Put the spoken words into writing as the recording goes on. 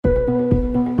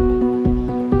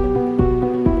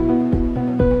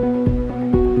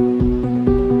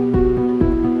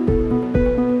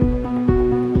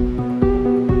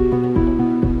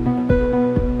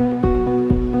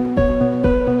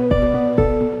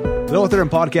Hello out there in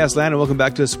podcast land, and welcome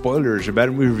back to Spoilers, your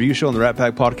bad movie review show on the Rat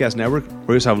Pack Podcast Network, where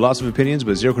we just have lots of opinions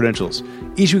but zero credentials.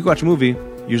 Each week we watch a movie,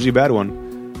 usually a bad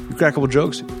one. We crack a couple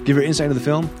jokes, give your insight into the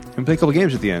film, and play a couple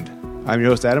games at the end. I'm your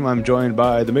host, Adam. I'm joined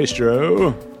by the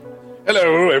Maestro.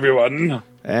 Hello, everyone.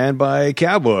 And by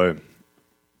Cowboy.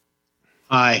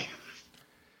 Hi.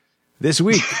 This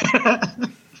week...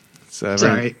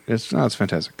 Sorry. It's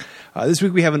fantastic. This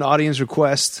week we have an audience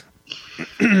request.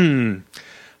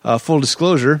 Full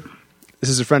disclosure, this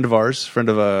is a friend of ours, friend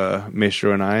of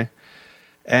Maestro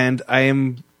and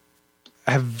I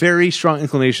have very strong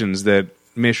inclinations that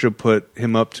Maestro put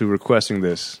him up to requesting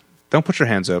this. Don't put your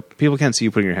hands up. People can't see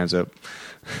you putting your hands up.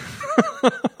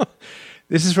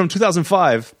 This is from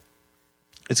 2005.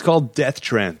 It's called Death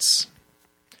Trance.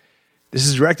 This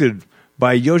is directed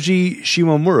by Yoji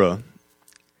Shimomura.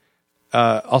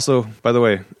 Also, by the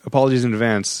way, apologies in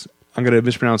advance. I'm going to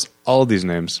mispronounce all of these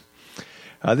names.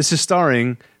 This is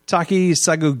starring Taki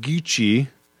Sagoguchi,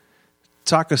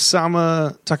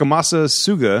 Takamasa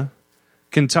Suga,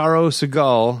 Kentaro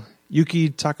Segal, Yuki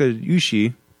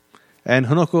Takayushi, and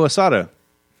Hanoko Asada.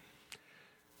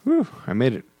 Whew, I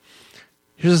made it.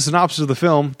 Here's a synopsis of the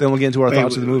film, then we'll get into our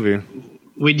thoughts of the movie.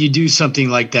 When you do something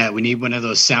like that, we need one of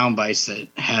those sound bites that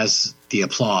has the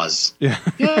applause. Yeah.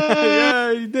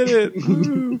 Yeah, you did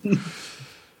it.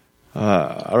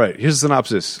 All right, here's a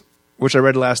synopsis, which I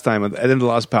read last time at the end of the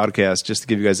last podcast, just to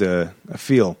give you guys a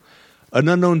feel. An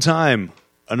unknown time,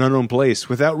 an unknown place,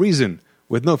 without reason,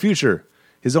 with no future.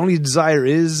 His only desire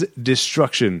is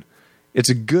destruction. It's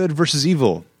a good versus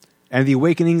evil, and the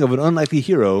awakening of an unlikely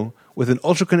hero with an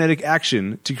ultrakinetic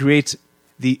action to create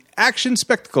the action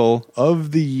spectacle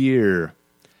of the year.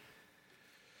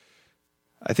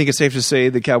 I think it's safe to say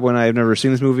that Cowboy and I have never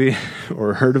seen this movie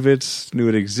or heard of it, knew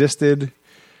it existed.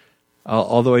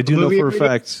 Although I do know for a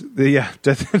fact,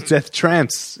 Death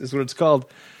Trance is what it's called.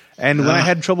 And when I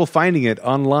had trouble finding it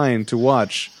online to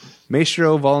watch,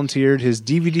 Maestro volunteered his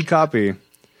DVD copy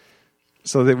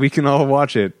so that we can all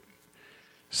watch it.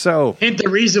 So, Hint the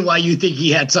reason why you think he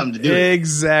had something to do with it.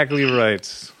 Exactly right.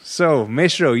 So,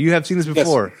 Maestro, you have seen this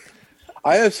before. Yes.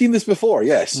 I have seen this before,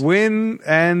 yes. When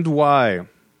and why?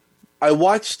 I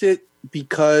watched it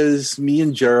because me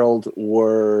and Gerald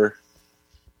were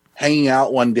hanging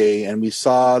out one day, and we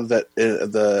saw that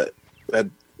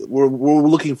we're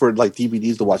looking for like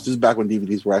DVDs to watch. This is back when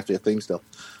DVDs were actually a thing still.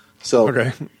 So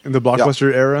okay, in the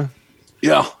Blockbuster era.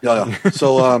 Yeah.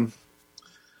 So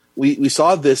we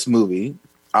saw this movie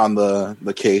on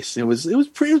the case. It was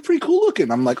pretty cool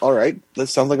looking. I'm like, all right, that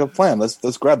sounds like a plan.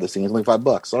 Let's grab this thing. It's only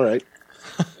 $5. All right.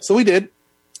 So we did.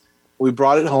 We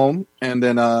brought it home, and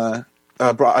then I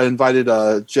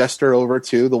invited Jester over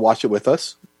too to watch it with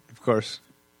us. Of course.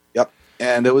 Yep.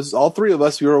 And it was all three of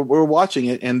us. We were watching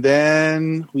it, and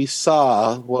then we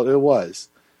saw what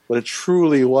it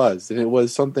truly was. And it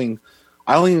was something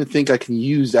I don't even think I can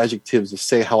use adjectives to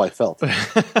say how I felt.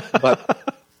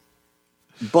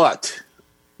 But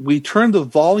we turned the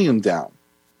volume down.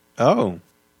 Oh.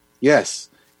 Yes.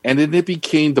 And then it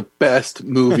became the best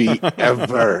movie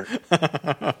ever.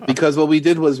 Because what we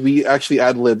did was we actually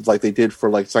ad-libbed like they did for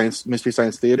like Mystery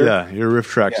Science Theater. Yeah, you're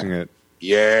riff-traxing it.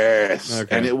 Yes.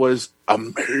 Okay. And it was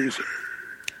amazing.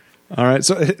 All right.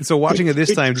 So watching it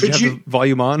this time, did you have the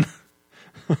volume on?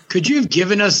 Could you have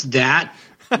given us that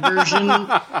version,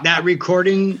 that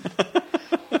recording?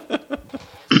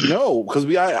 No, because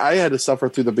I had to suffer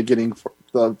through the beginning for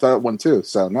that one too.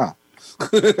 So no.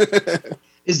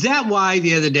 Is that why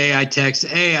the other day I text,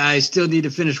 hey, I still need to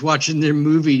finish watching their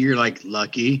movie? You're like,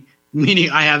 lucky.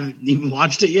 Meaning I haven't even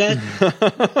watched it yet?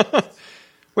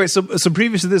 Wait, so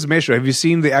previous to this, Maestro, have you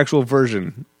seen the actual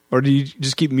version? Or do you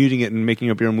just keep muting it and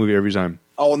making up your own movie every time?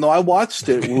 Oh, no, I watched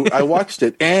it. I watched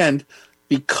it. And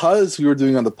because we were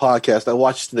doing it on the podcast, I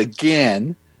watched it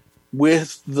again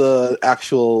with the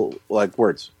actual like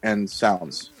words and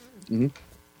sounds. Mm-hmm.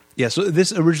 Yeah, so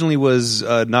this originally was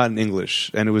not in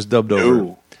English, and it was dubbed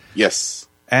over. Yes.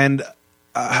 And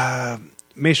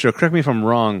Maestro, correct me if I'm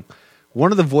wrong.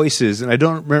 One of the voices, and I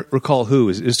don't recall who,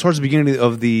 is towards the beginning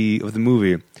of the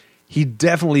movie. He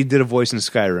definitely did a voice in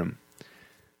Skyrim.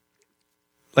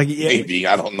 Like maybe,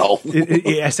 I don't know.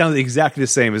 It sounded exactly the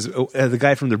same as the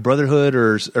guy from the Brotherhood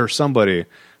or somebody.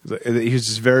 He was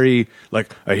just very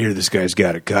like, I hear this guy's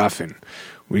got a coffin.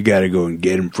 We got to go and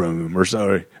get him from him. Or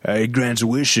sorry, he grants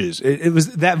wishes. It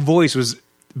was that voice was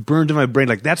burned in my brain.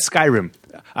 Like that's Skyrim.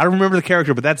 I don't remember the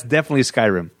character, but that's definitely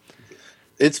Skyrim.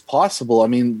 It's possible. I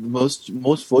mean, most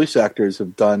voice actors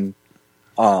have done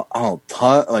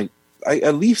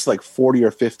at least like 40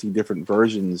 or 50 different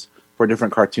versions for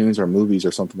different cartoons or movies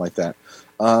or something like that.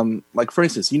 Like for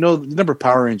instance, you know the number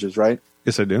Power Rangers, right?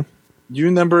 Yes, I do. Do you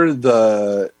remember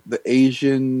the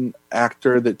Asian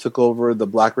actor that took over the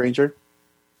Black Ranger?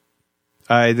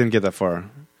 I didn't get that far.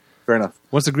 Fair enough.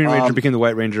 Once the Green Ranger became the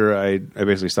White Ranger, I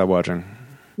basically stopped watching.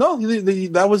 No,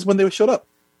 that was when they showed up.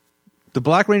 The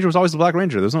Black Ranger was always the Black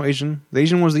Ranger. There's no Asian. The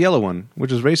Asian one was the yellow one,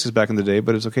 which was racist back in the day,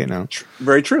 but it's okay now.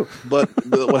 Very true. But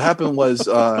what happened was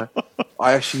I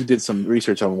actually did some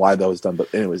research on why that was done.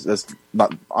 But anyways, that's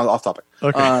not off topic.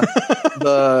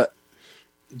 Okay.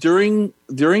 During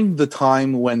the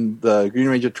time when the Green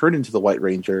Ranger turned into the White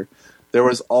Ranger, there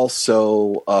was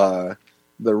also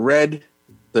the red,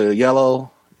 the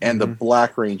yellow, and the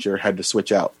Black Ranger had to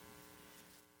switch out.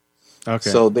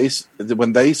 Okay. So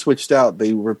when they switched out,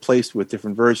 they were replaced with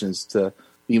different versions to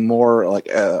be more like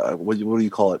what do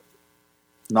you call it?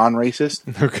 Non-racist.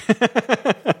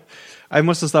 Okay. I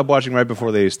must have stopped watching right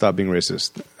before they stopped being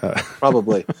racist.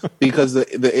 Probably because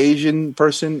the Asian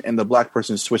person and the Black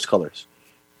person switched colors.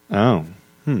 Oh.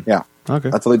 Yeah. Okay.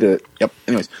 That's how they did it. Yep.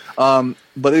 Anyways,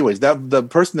 but anyways, that the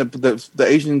person that the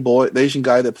Asian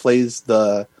guy that plays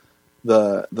the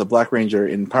Black Ranger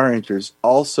in Power Rangers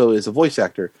also is a voice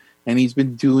actor. And he's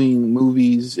been doing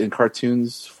movies and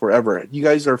cartoons forever. You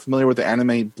guys are familiar with the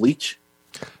anime Bleach?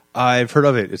 I've heard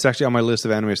of it. It's actually on my list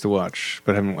of animes to watch,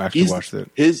 but I haven't actually watched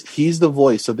it. He's the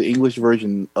voice of the English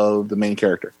version of the main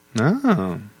character.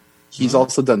 Oh. He's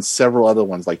also done several other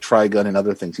ones, like Trigun and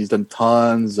other things. He's done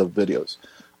tons of videos.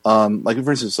 Like,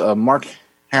 for instance, Mark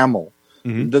Hamill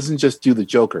doesn't just do the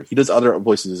Joker. He does other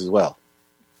voices as well.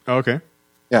 Okay.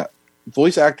 Yeah.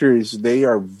 Voice actors, they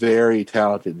are very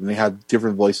talented, and they have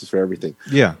different voices for everything.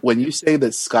 Yeah. When you say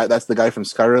that that's the guy from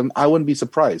Skyrim, I wouldn't be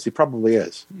surprised. He probably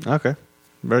is. Okay.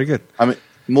 Very good. I mean,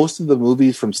 most of the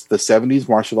movies from the 70s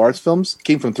martial arts films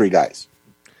came from three guys.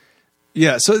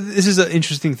 Yeah, so this is an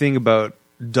interesting thing about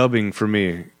dubbing for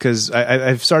me, because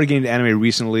I've started getting into anime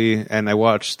recently, and I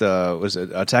watched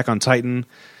Attack on Titan,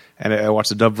 and I watched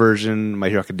the dub version, My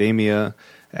Hero Academia,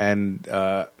 and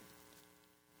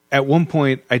at one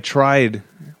point, I tried,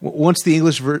 once the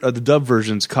the dub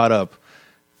versions caught up,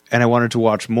 and I wanted to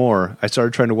watch more, I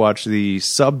started trying to watch the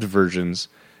subbed versions,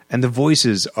 and the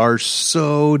voices are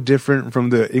so different from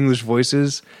the English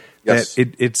voices that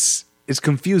it's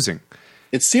confusing.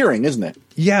 It's searing, isn't it?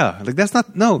 Yeah, like that's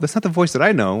not the voice that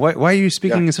I know. Why are you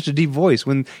speaking in such a deep voice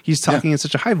when he's talking in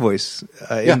such a high voice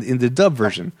in the dub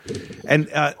version? And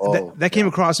that came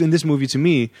across in this movie to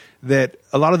me, that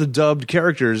a lot of the dubbed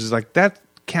characters is like, that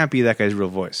can't be that guy's real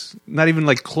voice. Not even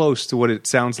like close to what it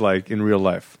sounds like in real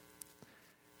life.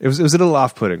 It was a little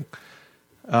off-putting.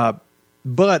 But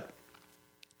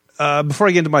before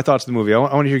I get into my thoughts of the movie, I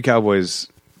want to hear Cowboy's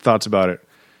thoughts about it.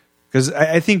 Because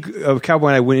I think Cowboy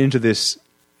and I went into this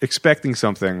expecting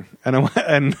something, and I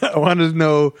wanted to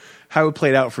know how it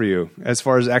played out for you as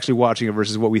far as actually watching it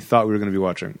versus what we thought we were going to be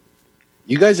watching.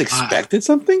 You guys expected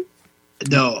something?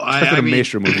 No, I mean, a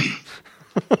Maestro movie.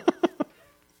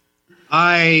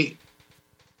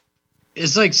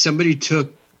 It's like somebody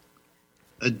took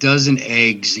a dozen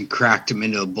eggs and cracked them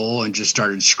into a bowl and just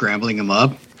started scrambling them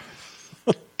up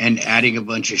and adding a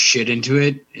bunch of shit into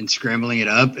it and scrambling it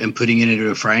up and putting it into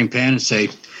a frying pan and say,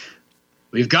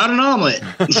 "We've got an omelet."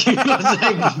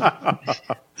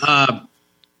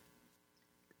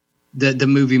 The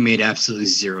movie made absolutely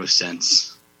zero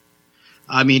sense.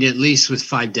 I mean, at least with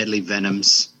 5 Deadly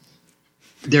Venoms,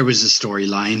 there was a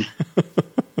storyline.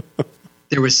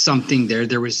 There was something there.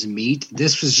 There was meat.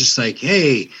 This was just like,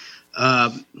 hey, I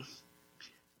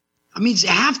mean,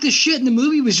 half the shit in the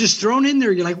movie was just thrown in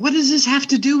there. You're like, what does this have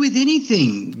to do with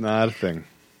anything? Not a thing.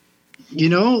 You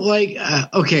know, like,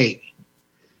 okay.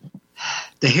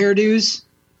 The hairdos,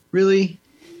 really?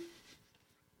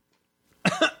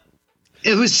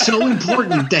 It was so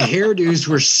important. The hairdos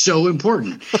were so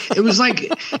important. It was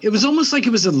almost like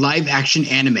it was a live action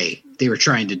anime they were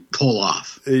trying to pull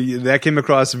off. That came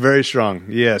across very strong.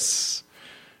 Yes.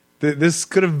 This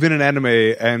could have been an anime,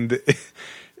 and it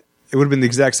would have been the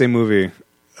exact same movie.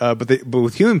 But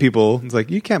with human people, it's like,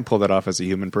 you can't pull that off as a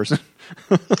human person.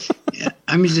 Yeah,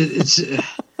 I mean, it's.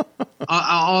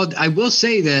 I will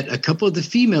say that a couple of the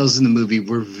females in the movie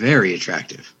were very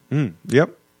attractive.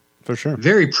 Yep, for sure.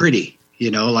 Very pretty. You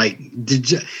know, like,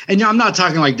 and I'm not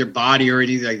talking like their body or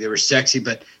anything, like they were sexy,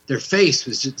 but their face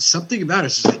was just something about it.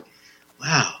 It's just like,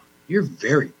 wow, you're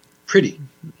very pretty,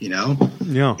 you know?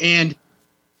 Yeah. And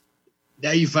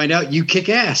now you find out you kick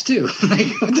ass too. Like,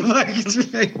 what the fuck?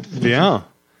 It's like, yeah.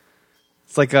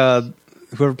 It's like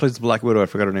whoever plays the Black Widow, I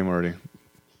forgot her name already.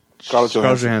 Scarlett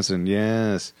Johansson,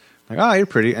 yes. Like, you're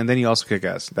pretty, and then you also kick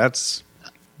ass. That's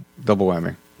double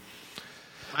whammy.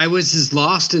 I was as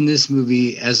lost in this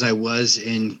movie as I was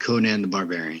in Conan the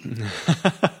Barbarian.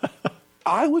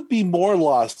 I would be more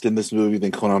lost in this movie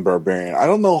than Conan Barbarian. I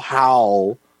don't know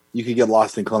how you could get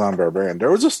lost in Conan Barbarian.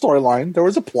 There was a storyline, there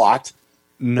was a plot.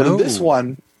 No, but in this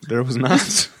one, there was not.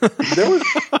 there was.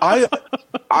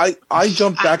 I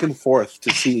jumped back and forth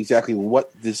to see exactly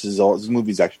what this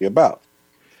movie is actually about.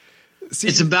 See,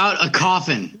 It's about a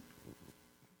coffin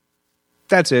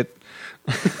that's it.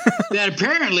 that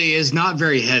apparently is not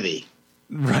very heavy.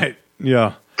 Right.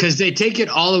 Yeah. Because they take it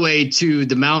all the way to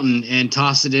the mountain and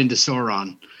toss it into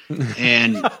Sauron.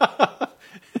 And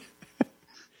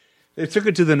They took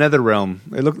it to the Nether Realm.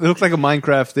 It looked like a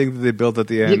Minecraft thing that they built at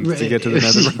the end to get to the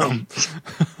Nether Realm.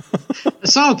 I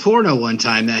saw a porno one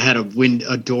time that had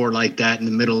a door like that in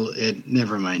the middle.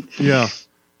 Never mind. Yeah.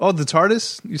 Oh, the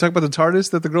TARDIS? You talk about the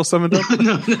TARDIS that the girl summoned up?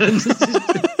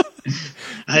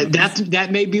 That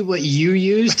may be what you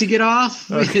use to get off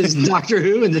is Doctor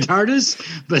Who and the TARDIS,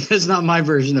 but that's not my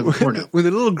version of a porno. When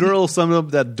the little girl summoned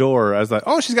up that door, I was like,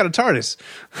 oh, she's got a TARDIS.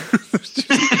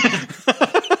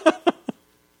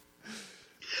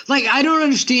 Like, I don't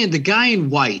understand the guy in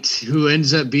white who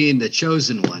ends up being the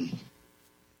chosen one.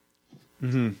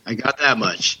 Mm-hmm. I got that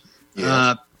much.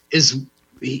 Yes.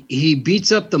 He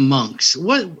beats up the monks.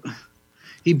 What?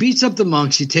 He beats up the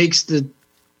monks. He takes the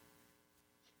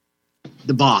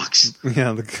box.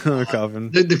 Yeah, the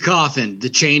coffin. The coffin, the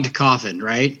chained coffin,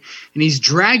 right? And he's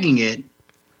dragging it,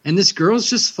 and this girl's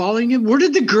just following him. Where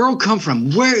did the girl come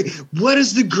from? What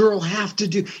does the girl have to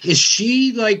do? Is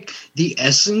she like the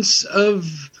essence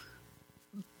of?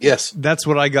 Yes, That's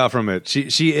what I got from it.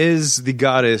 She is the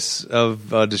goddess of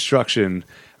destruction,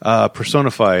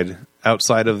 personified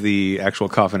outside of the actual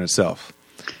coffin itself.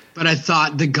 But I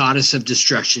thought the goddess of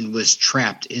destruction was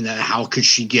trapped in that. How could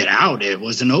she get out? It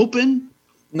wasn't open.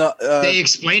 no. They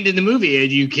explained in the movie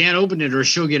you can't open it or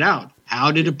she'll get out.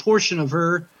 How did a portion of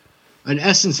her, an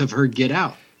essence of her, get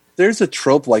out? There's a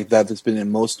trope like that that's been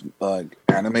in most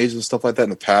animes and stuff like that in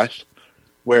the past,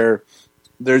 where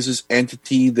there's this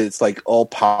entity that's like all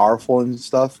powerful and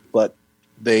stuff, but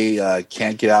they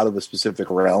can't get out of a specific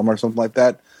realm or something like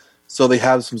that. So they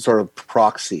have some sort of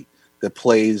proxy that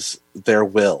plays their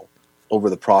will over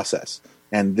the process.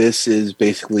 And this is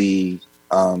basically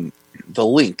the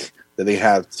link that they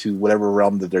have to whatever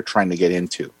realm that they're trying to get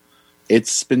into.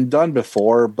 It's been done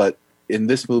before, but in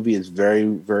this movie, it's very,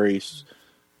 very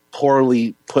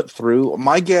poorly put through.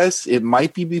 My guess, it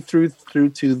might be through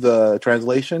to the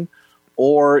translation,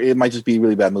 or it might just be a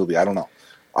really bad movie. I don't know.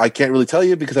 I can't really tell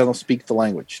you because I don't speak the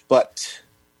language. But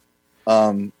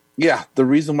yeah, the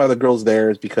reason why the girl's there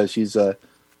is because she's a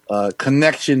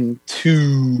connection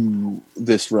to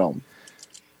this realm.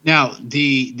 Now,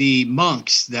 the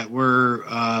monks that were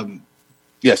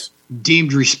Yes.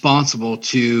 deemed responsible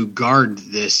to guard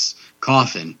this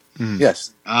coffin,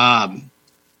 Yes.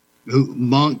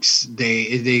 monks, they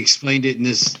explained it in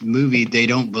this movie, they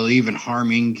don't believe in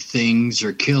harming things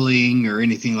or killing or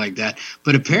anything like that.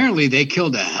 But apparently they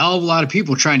killed a hell of a lot of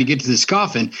people trying to get to this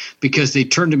coffin because they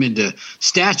turned them into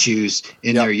statues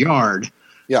in Yep. their yard.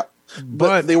 Yeah.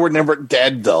 But they were never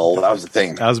dead, though. That was the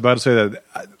thing. I was about to say that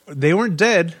they weren't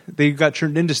dead. They got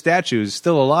turned into statues,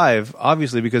 still alive,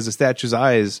 obviously, because the statue's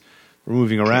eyes were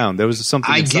moving around. There was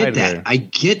something inside there. I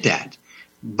get that.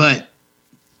 But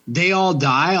they all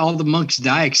die. All the monks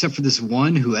die except for this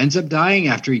one who ends up dying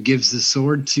after he gives the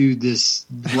sword to this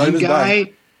one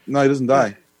guy. No, he doesn't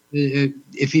die.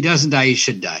 If he doesn't die, he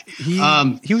should die.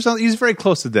 He was very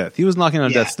close to death. He was knocking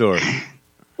on death's door.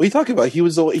 What are you talking about? He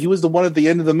was the one at the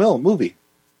end of the movie.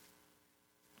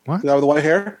 What? The guy with the white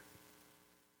hair?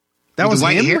 That was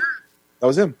white him? hair? That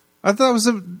was him. I thought it was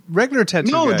a regular tattoo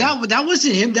No, guy. that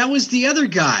wasn't him. That was the other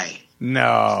guy.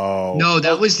 No. No,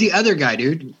 that was the other guy,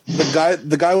 dude.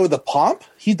 The guy with the pomp,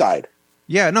 he died.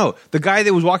 Yeah, no. The guy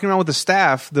that was walking around with the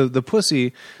staff, the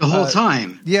pussy. The whole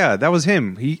time. Yeah, that was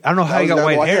him. I don't know how That he was got the guy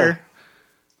white with hair.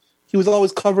 He was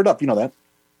always covered up. You know that.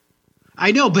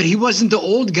 I know, but he wasn't the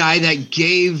old guy that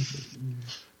gave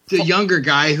the younger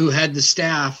guy who had the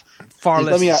staff Far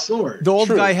less. the sword. The old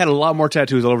True. guy had a lot more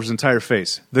tattoos all over his entire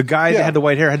face. The guy that Yeah. had the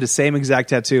white hair had the same exact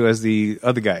tattoo as the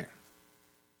other guy.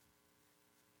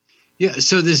 Yeah,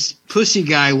 so this pussy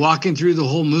guy walking through the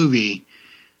whole movie,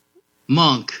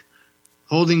 monk,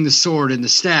 holding the sword and the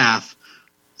staff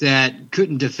that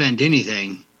couldn't defend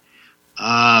anything.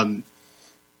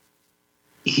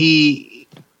 He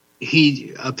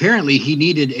apparently he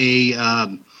needed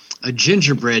a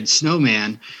gingerbread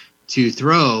snowman to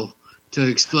throw to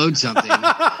explode something.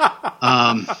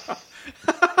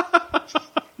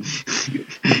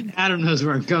 Adam knows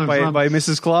where I'm coming from. By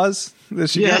Mrs. Claus? That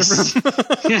she got it Yes,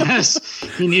 from? yes,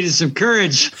 he needed some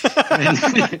courage.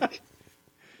 And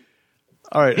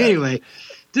All right. anyway,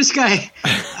 this guy,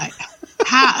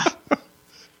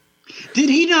 Did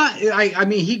he not? I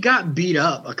mean, he got beat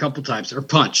up a couple times, or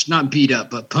punched, not beat up,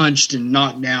 but punched and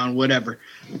knocked down, whatever.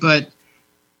 But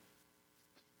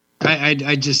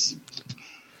I just,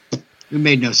 it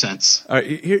made no sense. All right,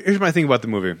 here's my thing about the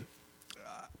movie.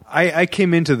 I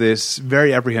came into this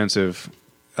very apprehensive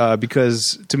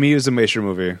because to me it was a Maestro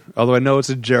movie. Although I know it's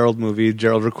a Gerald movie.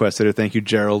 Gerald requested it. Thank you,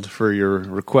 Gerald, for your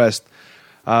request.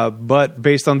 But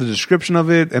based on the description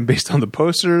of it and based on the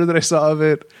poster that I saw of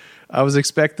it, I was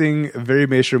expecting a very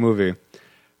Maestro movie.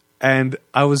 And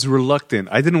I was reluctant.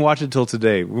 I didn't watch it till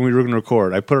today when we were going to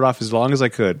record. I put it off as long as I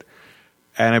could.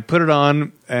 And I put it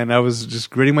on, and I was just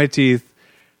gritting my teeth.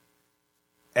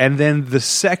 And then the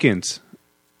second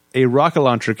a rocket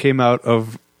launcher came out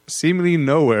of seemingly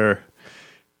nowhere,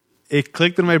 it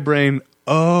clicked in my brain,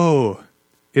 oh,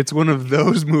 it's one of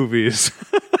those movies.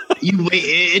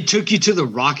 It took you to the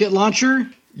rocket launcher?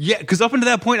 Yeah, because up until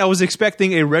that point, I was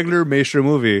expecting a regular Maestro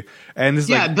movie. And this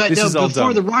is all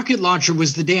before dumb. The rocket launcher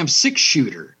was the damn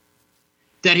 6-shooter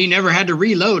that he never had to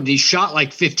reload. He shot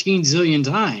like 15 zillion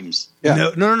times.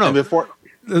 Yeah. No. And before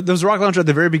there was a rocket launcher at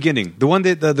the very beginning. The one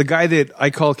that the guy that I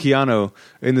call Keanu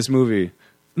in this movie.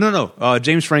 No,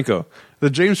 James Franco. The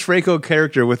James Franco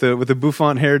character with a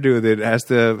bouffant hairdo that has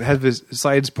to have his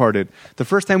sides parted. The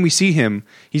first time we see him,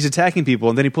 he's attacking people,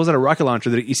 and then he pulls out a rocket launcher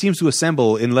that he seems to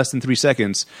assemble in less than 3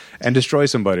 seconds and destroy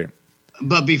somebody.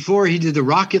 But before he did the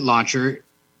rocket launcher,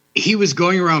 he was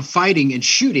going around fighting and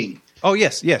shooting. Oh,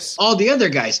 yes. All the other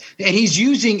guys. And he's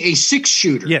using a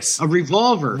 6-shooter. Yes. A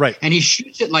revolver. Right. And he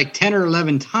shoots it like 10 or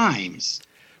 11 times.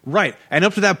 Right. And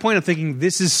up to that point, I'm thinking,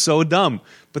 this is so dumb.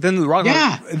 But then the rocket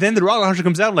launcher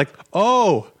comes out, I'm like,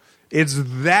 oh, it's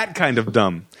that kind of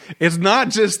dumb. It's not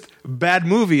just bad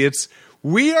movie. It's,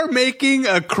 we are making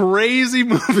a crazy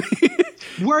movie.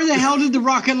 Where the hell did the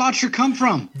rocket launcher come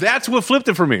from? That's what flipped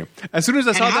it for me. As soon as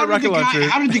I saw that rocket launcher.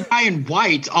 How did the guy in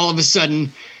white all of a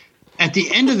sudden, at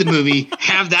the end of the movie,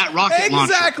 have that rocket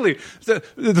launcher? Exactly.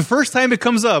 The first time it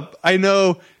comes up, I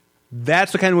know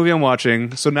that's the kind of movie I'm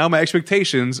watching. So now my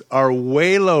expectations are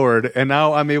way lowered, and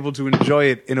now I'm able to enjoy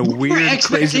it in a weird,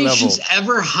 crazy level. Expectations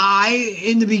ever high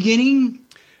in the beginning?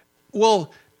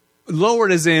 Well,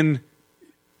 lowered as in,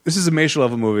 this is a Maestro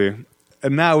level movie.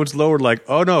 And now it's lowered like,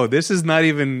 oh no, this is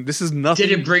nothing.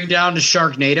 Did it bring down to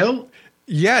Sharknado?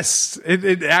 Yes,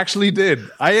 it actually did.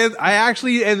 I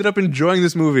actually ended up enjoying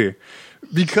this movie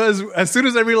because as soon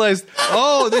as I realized,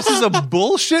 oh, this is a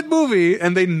bullshit movie,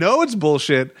 and they know it's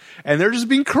bullshit, and they're just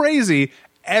being crazy,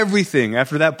 everything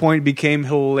after that point became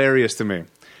hilarious to me.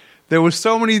 There were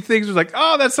so many things that was like,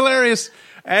 oh, that's hilarious.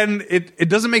 And it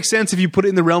doesn't make sense if you put it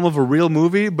in the realm of a real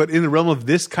movie, but in the realm of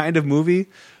this kind of movie,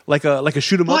 like a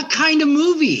shoot 'em up. What kind of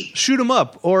movie? Shoot 'em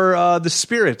up, or The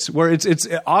Spirits, where it's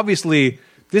obviously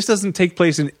this doesn't take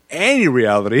place in any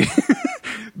reality.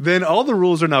 Then all the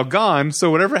rules are now gone. So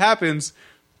whatever happens,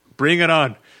 bring it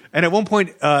on. And at one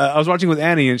point, I was watching with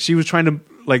Annie, and she was trying to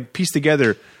like piece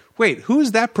together, wait, who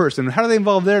is that person? How do they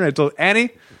involve there? And I told Annie,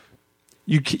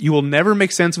 you will never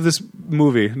make sense of this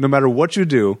movie, no matter what you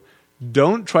do.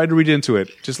 Don't try to read into it.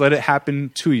 Just let it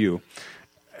happen to you.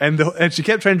 And she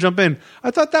kept trying to jump in. I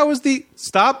thought that was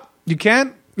stop. You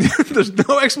can't. There's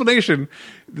no explanation.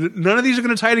 None of these are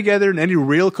going to tie together in any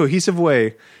real cohesive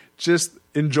way. Just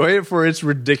enjoy it for its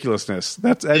ridiculousness.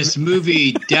 This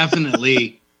movie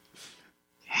definitely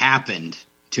happened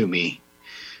to me.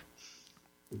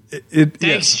 Thanks,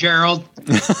 yes. Gerald.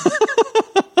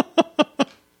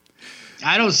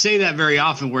 I don't say that very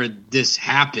often where this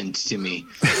happened to me.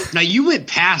 Now, you went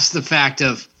past the fact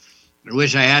of, I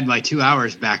wish I had my 2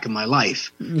 hours back in my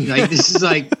life. Like, this is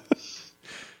like,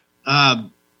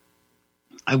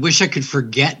 I wish I could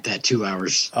forget that 2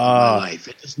 hours of my life.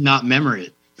 It does not memory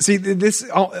it. See, this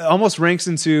almost ranks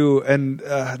into, and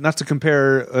not to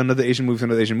compare another Asian movie to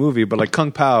another Asian movie, but like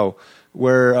Kung Pao,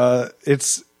 where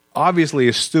it's obviously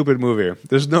a stupid movie.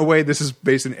 There's no way this is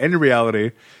based in any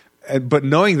reality. But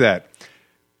knowing that,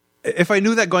 if I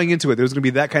knew that going into it, there was going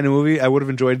to be that kind of movie, I would have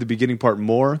enjoyed the beginning part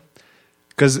more.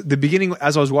 Because the beginning,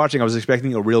 as I was watching, I was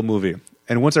expecting a real movie.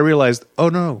 And once I realized, oh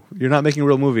no, you're not making a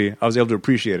real movie, I was able to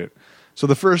appreciate it. So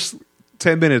the first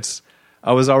 10 minutes,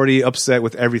 I was already upset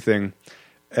with everything.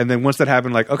 And then once that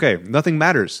happened, like, okay, nothing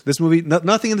matters. This movie,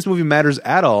 nothing in this movie matters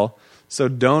at all. So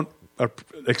don't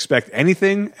expect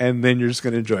anything, and then you're just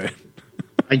going to enjoy it.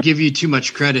 I give you too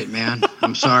much credit, man.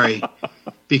 I'm sorry.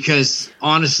 Because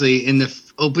honestly, in the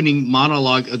opening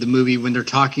monologue of the movie, when they're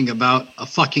talking about a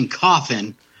fucking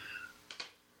coffin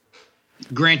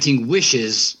granting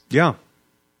wishes. Yeah.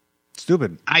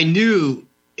 Stupid. I knew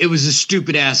it was a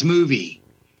stupid ass movie.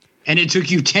 And it took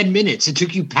you 10 minutes. It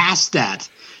took you past that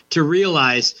to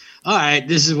realize, all right,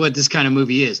 this is what this kind of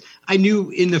movie is. I knew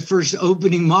in the first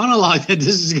opening monologue that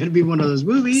this is going to be one of those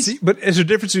movies. See, but there's a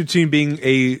difference between being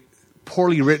a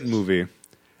poorly written movie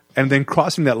and then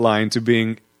crossing that line to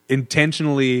being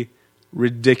intentionally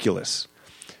ridiculous.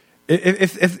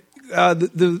 If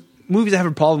the movies I have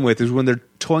a problem with is when they're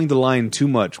towing the line too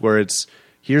much, where it's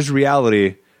here's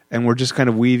reality and we're just kind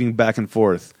of weaving back and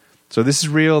forth. So this is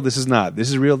real, this is not. This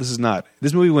is real, this is not.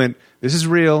 This movie went, this is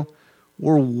real,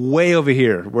 we're way over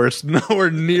here, where it's nowhere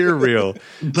near real.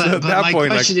 But, so at that my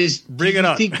point, question is, bring it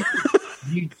on.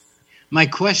 My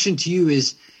question to you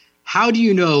is, how do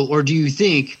you know, or do you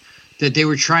think that they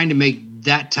were trying to make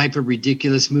that type of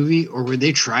ridiculous movie, or were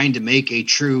they trying to make a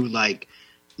true, like,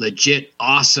 legit,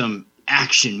 awesome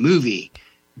action movie?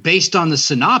 Based on the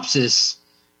synopsis,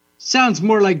 sounds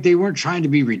more like they weren't trying to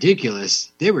be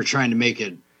ridiculous. They were trying to make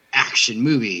an action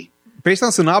movie. Based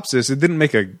on synopsis, it didn't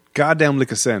make a goddamn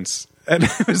lick of sense. And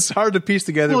it was hard to piece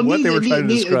together what they were trying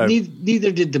to describe.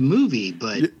 Neither did the movie,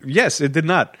 but... Yes, it did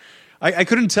not. I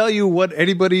couldn't tell you what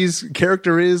anybody's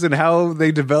character is and how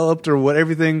they developed or what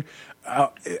everything...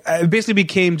 it basically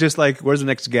became just like, where's the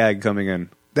next gag coming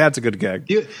in? That's a good gag.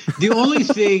 The only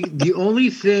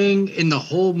thing in the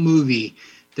whole movie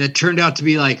that turned out to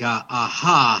be like a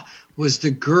aha was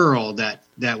the girl that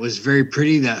was very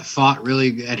pretty, that fought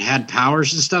really, and had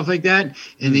powers and stuff like that.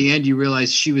 In the end, you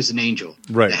realize she was an angel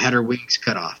that had her wings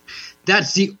cut off.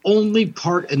 That's the only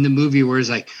part in the movie where it's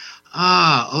like,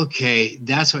 okay,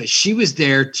 that's why she was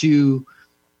there to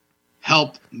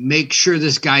help make sure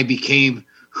this guy became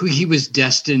who he was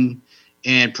destined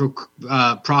and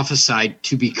prophesied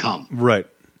to become. Right.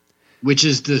 Which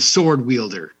is the sword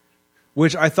wielder.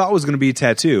 Which I thought was going to be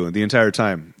Tattoo the entire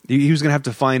time. He was going to have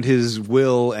to find his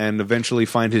will and eventually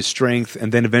find his strength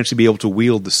and then eventually be able to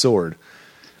wield the sword.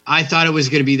 I thought it was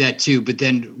going to be that too, but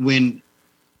then when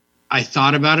I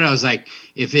thought about it, I was like,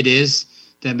 if it is,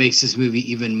 that makes this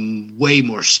movie even way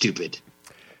more stupid.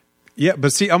 Yeah,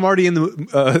 but see, I'm already in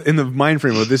the mind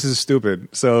frame of this is stupid.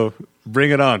 So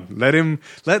bring it on.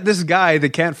 Let this guy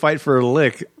that can't fight for a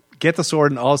lick get the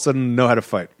sword and all of a sudden know how to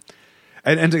fight.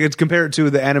 And to compare it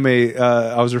to the anime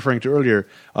I was referring to earlier,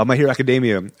 My Hero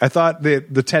Academia, I thought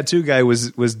that the tattoo guy was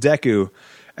Deku,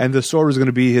 and the sword was going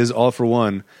to be his all for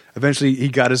one. Eventually, he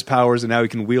got his powers, and now he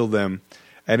can wield them.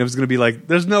 And it was going to be like,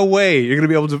 there's no way you're going to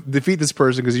be able to defeat this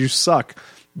person because you suck.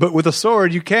 But with a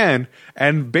sword, you can.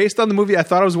 And based on the movie I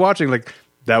thought I was watching, like,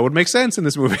 that would make sense in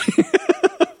this movie.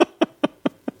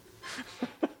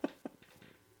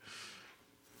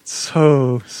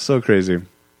 So crazy.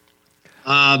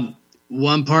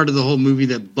 One part of the whole movie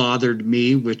that bothered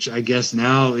me, which I guess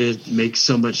now it makes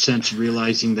so much sense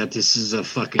realizing that this is a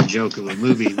fucking joke of a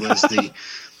movie, was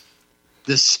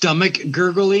the stomach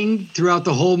gurgling throughout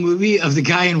the whole movie of the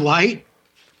guy in white.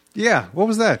 Yeah, what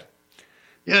was that?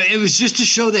 Yeah, it was just to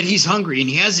show that he's hungry and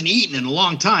he hasn't eaten in a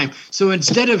long time. So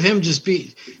instead of him just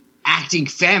acting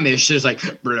famished, there's like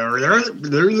his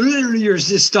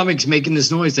stomach's making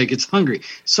this noise like it's hungry.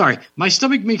 Sorry, my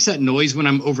stomach makes that noise when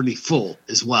I'm overly full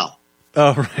as well.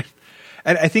 Oh, right.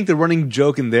 And I think the running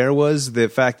joke in there was the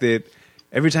fact that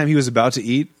every time he was about to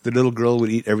eat, the little girl would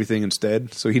eat everything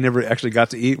instead. So he never actually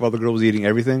got to eat while the girl was eating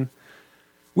everything.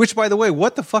 Which, by the way,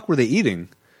 what the fuck were they eating?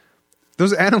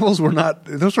 Those animals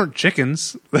those weren't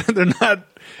chickens. They're not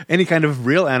any kind of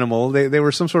real animal. They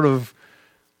were some sort of...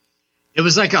 It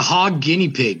was like a hog guinea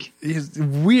pig. It's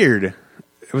weird.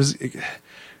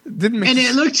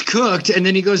 It looked cooked, and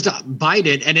then he goes to bite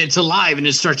it, and it's alive, and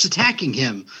it starts attacking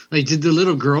him. Like, did the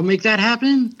little girl make that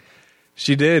happen?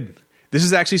 She did. This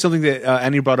is actually something that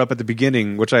Annie brought up at the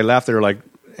beginning, which I laughed at her like,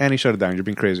 Annie, shut it down. You're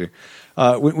being crazy.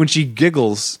 When she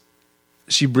giggles,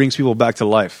 she brings people back to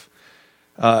life.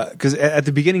 Because at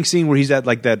the beginning scene where he's at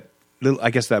like that little,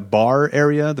 I guess that bar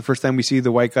area, the first time we see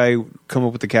the white guy come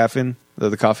up with the coffin,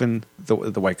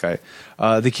 the white guy,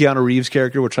 the Keanu Reeves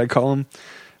character, which I call him.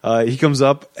 He comes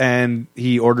up and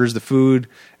he orders the food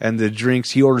and the drinks.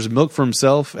 He orders milk for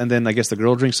himself, and then I guess the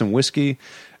girl drinks some whiskey.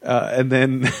 And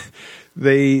then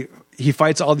he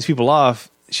fights all these people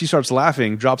off. She starts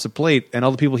laughing, drops a plate, and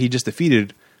all the people he just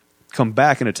defeated come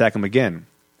back and attack him again.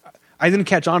 I didn't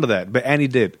catch on to that, but Annie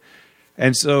did.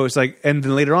 And so it's like, and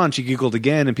then later on she giggled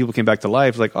again and people came back to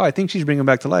life. Like, oh, I think she's bringing him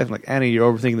back to life. I'm like, Annie,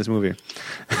 you're overthinking this movie.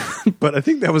 But I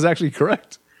think that was actually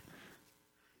correct.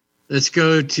 Let's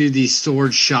go to the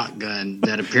sword shotgun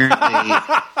that apparently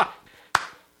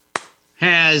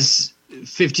has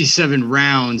 57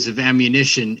 rounds of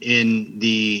ammunition in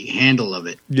the handle of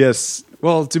it. Yes.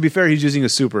 Well, to be fair, he's using a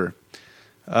super.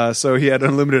 So he had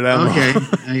unlimited ammo.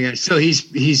 Okay. So he's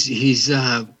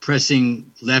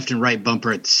pressing left and right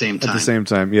bumper at the same time. At the same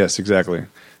time, yes, exactly.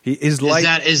 Is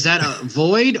that a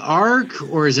void arc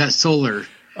or is that solar?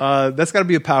 That's got to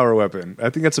be a power weapon. I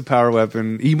think that's a power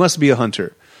weapon. He must be a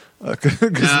hunter because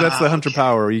that's the hunter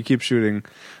power. You keep shooting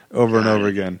over and over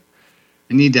again.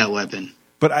 I need that weapon.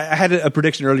 But I had a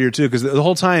prediction earlier too, because the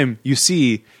whole time you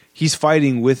see he's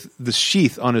fighting with the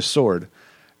sheath on his sword,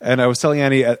 and I was telling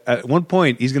Annie at one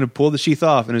point he's going to pull the sheath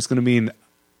off, and it's going to mean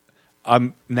I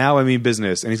mean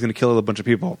business, and he's going to kill a bunch of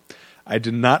people. I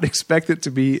did not expect it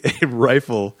to be a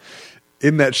rifle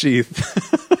in that sheath.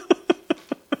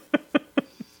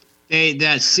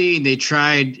 That scene they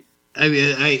tried.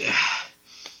 I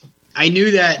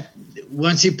knew that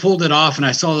once he pulled it off, and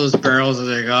I saw those barrels. I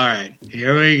was like, all right,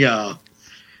 here we go.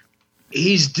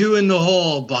 He's doing the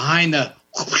whole behind the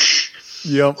whoosh,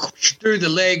 Yep. whoosh, through the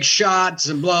leg shots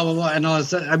and blah blah blah and all that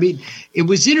stuff. I mean, it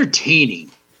was entertaining.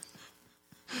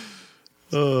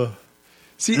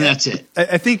 See, And that's it.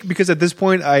 I think because at this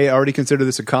point I already consider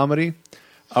this a comedy.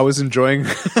 I was enjoying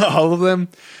all of them.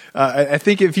 I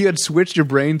think if you had switched your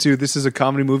brain to this is a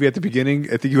comedy movie at the beginning,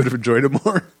 I think you would have enjoyed it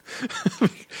more.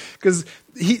 Because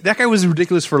that guy was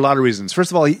ridiculous for a lot of reasons.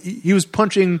 First of all, he was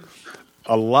punching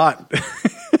a lot.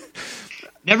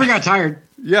 Never got tired.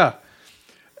 Yeah.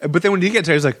 But then when he get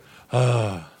tired, he's like,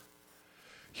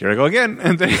 here I go again.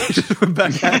 And then he just went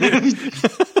back at it.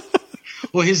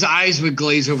 Well, his eyes would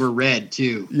glaze over red,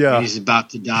 too. Yeah. When he's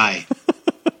about to die.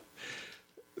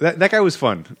 That guy was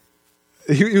fun.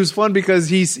 He was fun because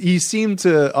he seemed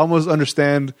to almost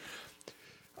understand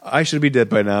I should be dead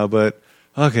by now, but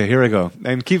okay, here I go.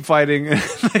 And keep fighting.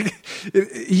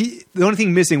 The only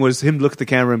thing missing was him look at the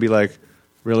camera and be like,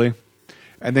 really?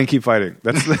 And then keep fighting.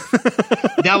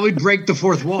 That would break the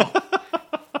fourth wall.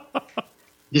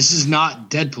 This is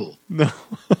not Deadpool. No.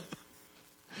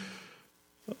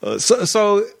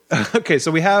 So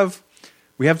we have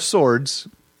swords.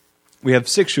 We have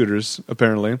 6 shooters,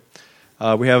 apparently.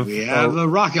 We have a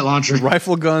rocket launcher.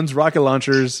 Rifle guns, rocket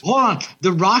launchers. Hold on.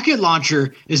 The rocket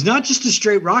launcher is not just a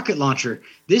straight rocket launcher.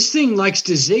 This thing likes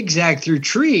to zigzag through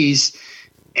trees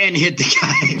and hit the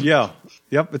guy. Yeah.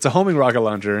 Yep. It's a homing rocket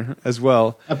launcher as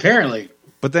well. Apparently.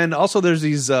 But then also there's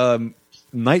these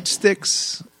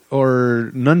nightsticks or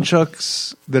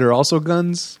nunchucks that are also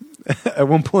guns at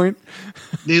one point.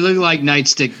 They look like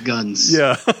nightstick guns.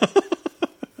 Yeah.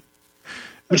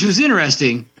 Which was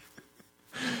interesting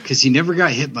because he never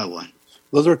got hit by one.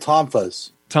 Those are tonfas.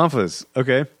 Tonfas,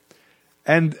 okay.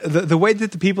 And the way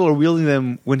that the people are wielding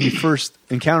them when he first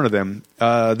encounter them,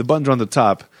 the buttons are on the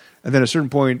top, and then at a certain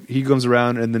point he comes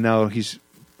around and then now he's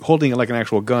holding it like an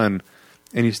actual gun,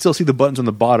 and you still see the buttons on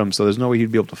the bottom, so there's no way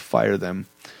he'd be able to fire them.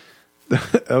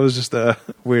 That was just a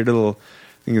weird little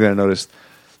thing that I noticed.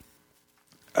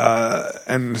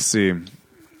 And let's see.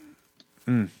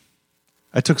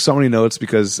 I took so many notes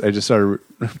because I just started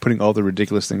putting all the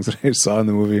ridiculous things that I saw in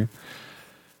the movie.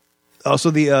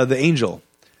 Also, the angel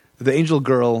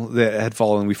girl that had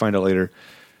fallen, we find out later.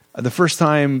 The first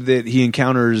time that he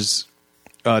encounters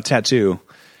Tattoo,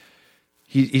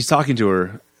 he's talking to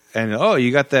her, and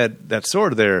you got that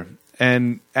sword there.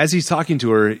 And as he's talking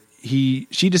to her, she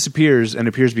disappears and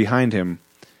appears behind him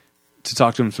to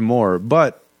talk to him some more.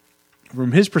 But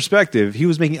from his perspective, he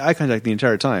was making eye contact the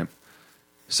entire time.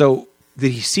 So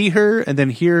did he see her and then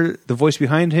hear the voice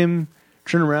behind him,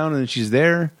 turn around, and then she's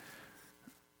there?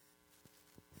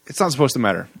 It's not supposed to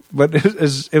matter, but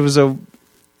it was a.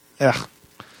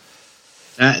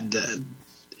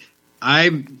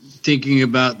 I'm thinking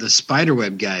about the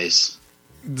spiderweb guys.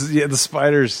 Yeah, the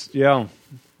spiders. Yeah,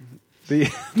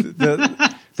 the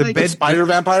Like bed Spider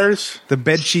vampires? the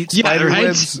bed sheet Yeah, spider right?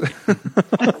 webs.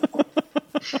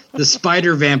 The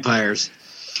spider vampires.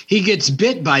 He gets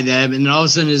bit by them, and all of a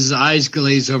sudden his eyes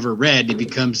glaze over red. He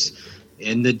becomes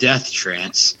in the death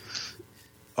trance.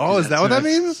 Oh, is that what that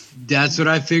means? That's what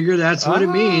I figure. That's what it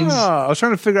means. I was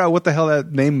trying to figure out what the hell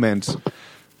that name meant.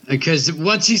 Because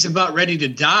once he's about ready to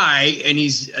die and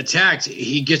he's attacked,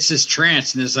 he gets this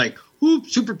trance and it's like, whoop,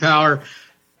 superpower.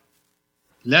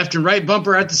 Left and right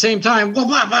bumper at the same time. Blah,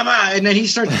 blah, blah, blah. And then he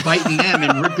starts biting them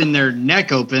and ripping their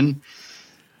neck open.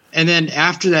 And then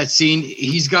after that scene,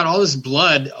 he's got all this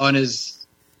blood on his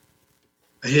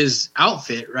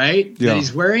outfit, right? Yeah. That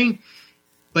he's wearing,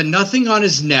 but nothing on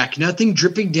his neck, nothing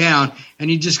dripping down. And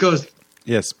he just goes,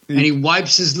 Yes, and he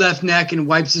wipes his left neck and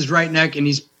wipes his right neck, and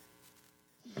he's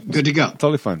good to go.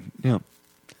 totally fine. Yeah.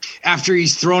 After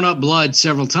he's thrown up blood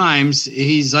several times,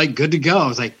 he's like good to go. I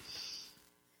was like,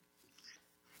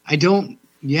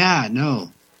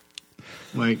 no.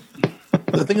 Like,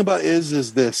 The thing about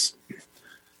is this.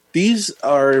 These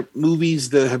are movies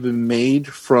that have been made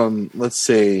from, let's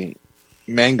say,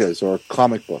 mangas or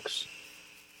comic books.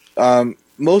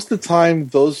 Most of the time,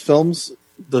 those films,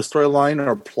 the storyline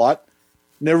or plot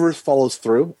never follows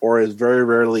through or is very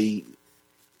rarely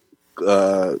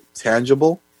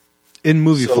tangible. In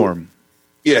movie form.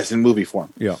 Yes, in movie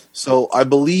form. Yeah. So I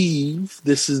believe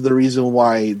this is the reason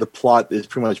why the plot is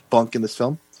pretty much bunk in this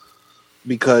film.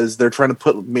 Because they're trying to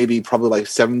put probably like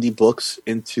 70 books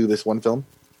into this one film.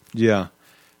 Yeah.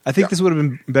 I think this would have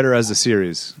been better as a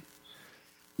series.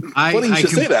 Funny you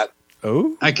should say that.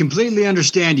 Oh? I completely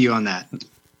understand you on that.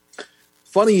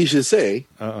 Funny you should say.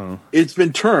 Uh-oh. It's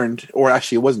been turned, or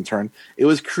actually it wasn't turned. It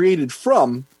was created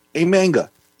from a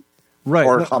manga. Right.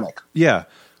 Or a comic. Yeah.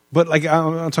 But like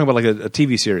I'm talking about like a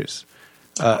TV series.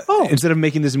 Instead of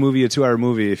making this movie a 2-hour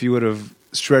movie, if you would have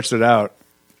stretched it out,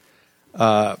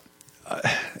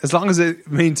 as long as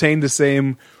it maintained the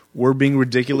same "we're being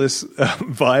ridiculous"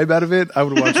 vibe out of it, I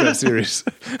would watch that series.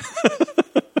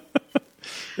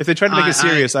 If they tried to make it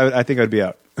serious, I think I'd be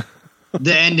out.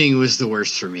 The ending was the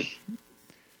worst for me.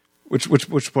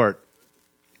 Which part?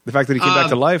 The fact that he came back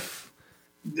to life?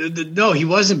 No, he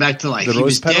wasn't back to life. He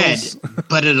was dead,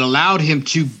 but it allowed him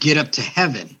to get up to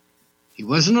heaven. He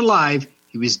wasn't alive.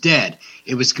 He was dead.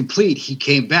 It was complete. He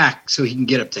came back so he can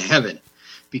get up to heaven.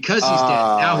 Because he's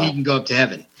dead, now he can go up to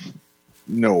heaven.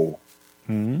 No.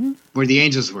 Where the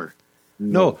angels were.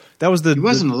 No, that was He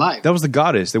wasn't alive. That was the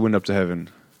goddess that went up to heaven.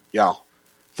 Yeah.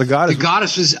 The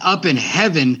goddess was up in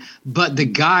heaven, but the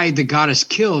guy the goddess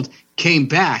killed came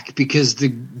back because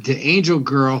the angel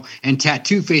girl and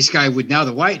tattoo face guy with now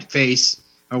the white face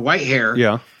or white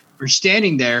hair were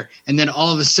standing there, and then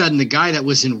all of a sudden the guy that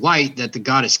was in white that the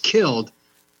goddess killed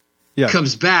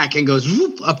comes back and goes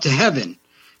whoop up to heaven.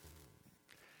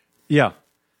 Yeah.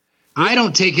 I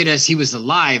don't take it as he was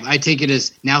alive. I take it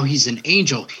as now he's an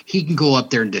angel. He can go up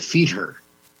there and defeat her.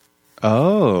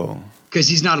 Oh. Because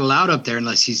he's not allowed up there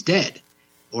unless he's dead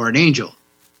or an angel.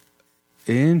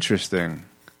 Interesting.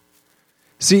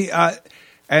 See,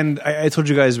 and I told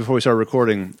you guys before we started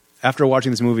recording, after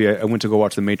watching this movie, I went to go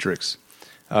watch The Matrix.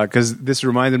 Because this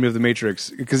reminded me of The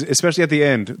Matrix. Because especially at the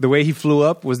end, the way he flew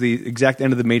up was the exact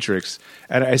end of The Matrix.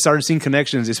 And I started seeing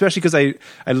connections, especially because I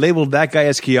labeled that guy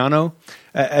as Keanu.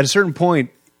 At a certain point,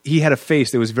 he had a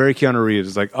face that was very Keanu Reeves.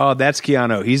 It's like, oh, that's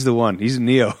Keanu. He's the one. He's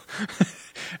Neo.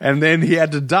 And then he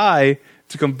had to die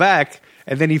to come back.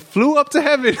 And then he flew up to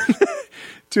heaven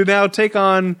to now take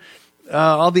on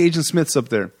all the Agent Smiths up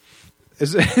there.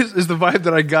 Is the vibe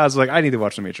that I got. It's like, I need to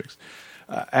watch The Matrix.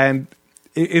 And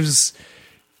it was...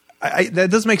 that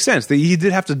does make sense. He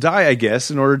did have to die, I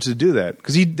guess, in order to do that.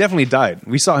 Because he definitely died.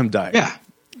 We saw him die. Yeah,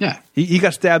 yeah. He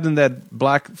got stabbed in that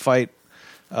black fight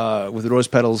with rose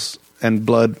petals and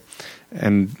blood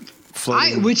and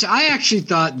floating. Which I actually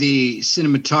thought the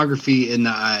cinematography and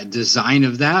the design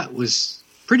of that was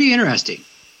pretty interesting.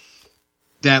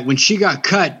 That when she got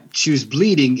cut, she was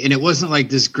bleeding, and it wasn't like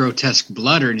this grotesque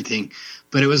blood or anything,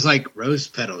 but it was like rose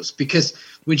petals. Because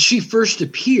when she first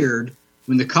appeared,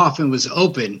 when the coffin was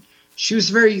open, she was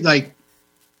very like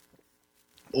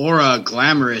aura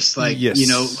glamorous, like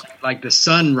like the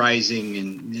sun rising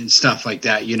and stuff like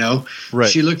that. Right.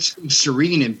 She looked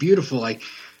serene and beautiful, like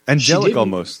angelic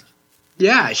almost.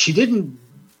 Yeah, she didn't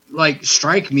like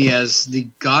strike me as the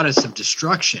goddess of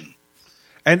destruction.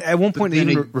 And at one point, they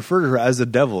even referred to her as the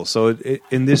devil. So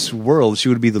in this world, she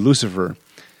would be the Lucifer,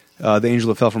 the angel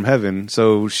that fell from heaven.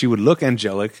 So she would look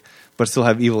angelic, but still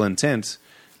have evil intent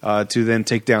to then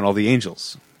take down all the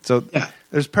angels. So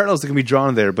there's parallels that can be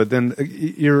drawn there. But then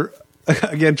you're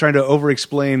again trying to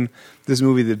over-explain this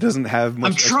movie that doesn't have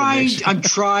much. I'm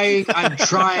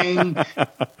trying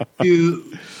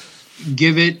to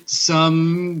give it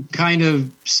some kind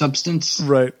of substance.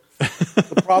 Right.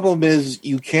 The problem is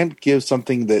you can't give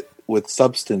something that with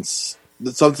substance.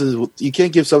 You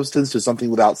can't give substance to something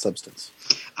without substance.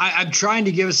 I'm trying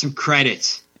to give it some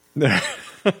credit.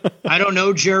 I don't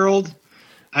know Gerald.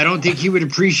 I don't think he would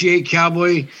appreciate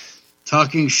Cowboy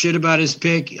talking shit about his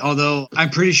pick, although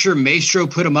I'm pretty sure Maestro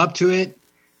put him up to it.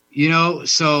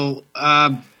 So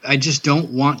I just don't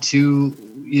want to,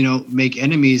 make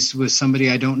enemies with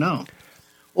somebody I don't know.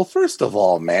 Well, first of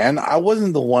all, man, I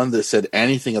wasn't the one that said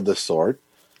anything of the sort.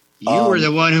 You were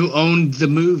the one who owned the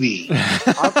movie.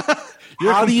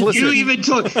 You even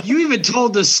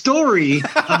told the story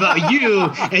about you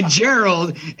and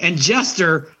Gerald and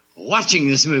Jester watching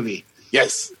this movie.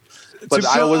 Yes, but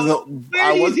I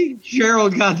wasn't.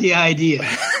 Gerald got the idea.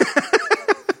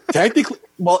 Technically,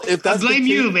 well, if that's I blame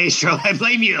you, Maestro. I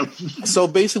blame you. So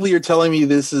basically, you're telling me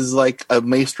this is like a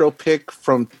Maestro pick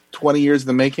from 20 years in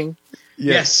the making.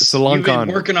 Yes, it's a long con. You've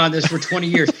been working on this for 20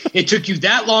 years. It took you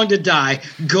that long to die,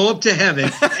 go up to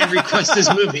heaven, and request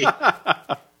this movie.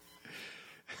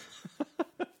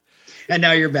 And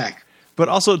now you're back. But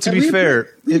also, to be fair,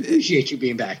 we appreciate you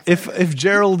being back. If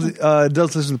Gerald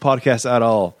does listen to the podcast at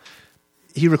all,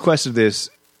 he requested this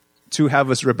to have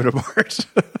us rip it apart.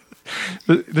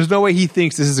 There's no way he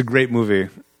thinks this is a great movie.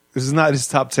 This is not his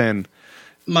top 10.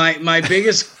 My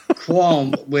biggest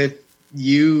qualm with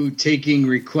you taking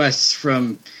requests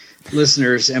from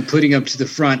listeners and putting them to the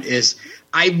front is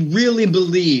I really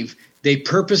believe they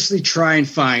purposely try and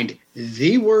find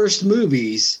the worst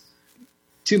movies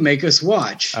to make us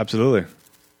watch. Absolutely.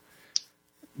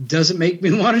 Doesn't make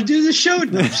me want to do the show.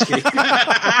 No, I'm just kidding.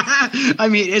 I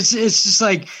mean, it's just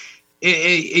like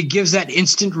it gives that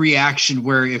instant reaction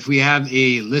where if we have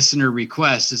a listener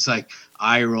request, it's like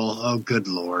eye roll. Oh, good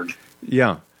Lord.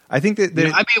 Yeah. I think that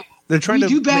they're trying to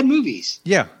do bad movies.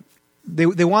 Yeah. They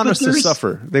want us to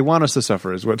suffer. They want us to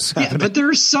suffer is what's happening. But there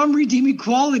are some redeeming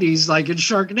qualities like in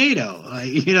Sharknado.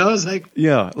 It's like...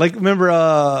 Yeah. Like, remember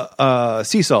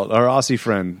Sea Salt, our Aussie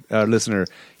friend, listener.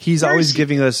 He's always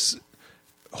giving us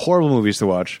horrible movies to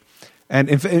watch. And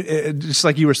just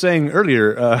like you were saying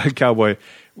earlier, Cowboy,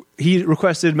 he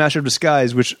requested Master of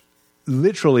Disguise, which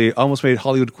literally almost made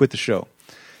Hollywood quit the show.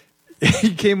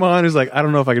 He came on and was like, I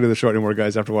don't know if I can do the show anymore,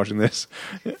 guys, after watching this.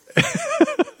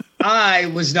 I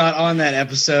was not on that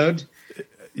episode.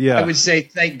 Yeah. I would say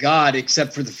thank God,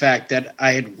 except for the fact that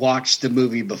I had watched the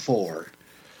movie before.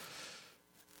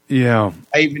 Yeah.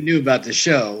 I even knew about the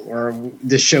show, or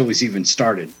the show was even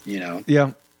started,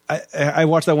 Yeah. I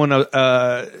watched that one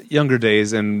younger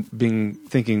days and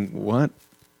thinking, what?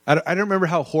 I don't remember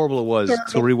how horrible it was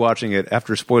till rewatching it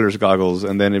after spoilers goggles,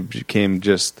 and then it became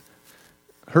just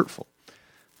hurtful.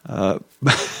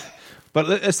 But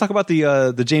let's talk about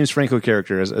the James Franco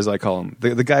character, as I call him,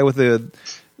 the guy with the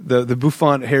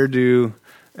bouffant hairdo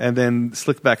and then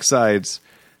slicked back sides.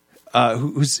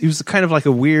 He was kind of like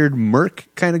a weird merc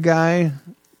kind of guy.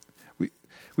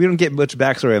 We don't get much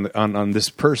backstory on this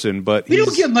person, but we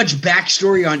don't get much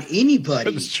backstory on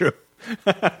anybody. That's true.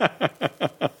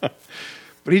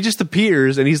 But he just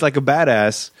appears and he's like a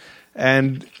badass,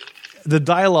 and the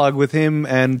dialogue with him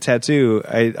and Tattoo,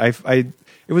 it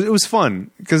was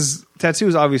fun because Tattoo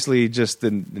is obviously just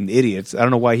an idiot. I don't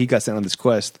know why he got sent on this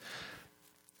quest,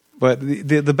 but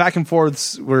the back and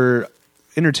forths were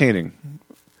entertaining.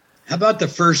 How about the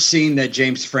first scene that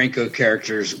James Franco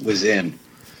character was in?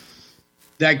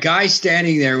 That guy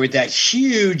standing there with that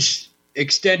huge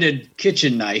extended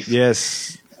kitchen knife.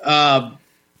 Yes. That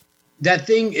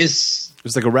thing is...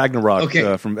 It's like a Ragnarok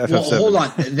from FF7. Well, hold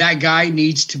on. That guy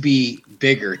needs to be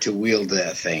bigger to wield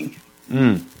that thing.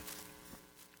 Mm.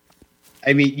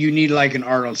 I mean, you need like an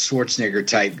Arnold Schwarzenegger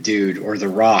type dude or The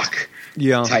Rock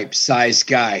type size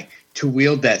guy to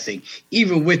wield that thing,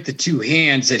 even with the two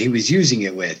hands that he was using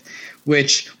it with,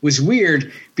 which was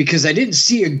weird because I didn't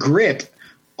see a grip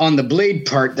on the blade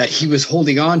part that he was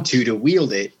holding on to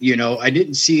wield it. I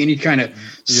didn't see any kind of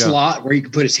slot where he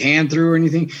could put his hand through or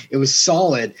anything. It was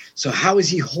solid. So how is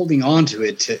he holding on to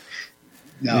it?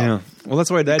 No. Yeah. Well, that's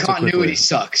why he died so quickly. Continuity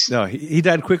sucks. No, he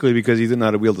died quickly because he didn't know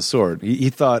how to wield a sword. He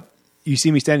thought, you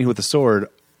see me standing here with a sword,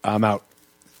 I'm out.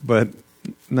 But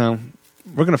no,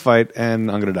 we're going to fight and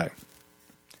I'm going to die.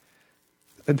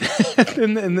 And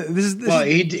this well,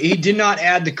 he did not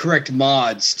add the correct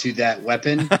mods to that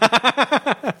weapon.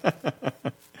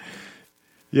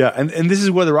 Yeah, and this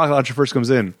is where the rocket launcher first comes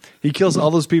in. He kills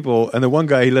all those people, and the one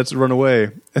guy he lets run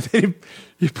away, and then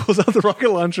he pulls out the rocket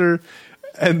launcher,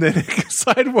 and then it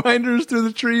sidewinders through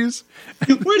the trees.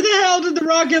 Where the hell did the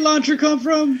rocket launcher come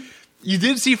from? You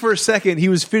did see for a second he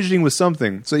was fidgeting with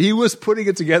something, so he was putting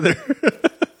it together.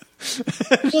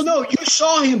 Well, no, you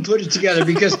saw him put it together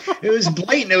because it was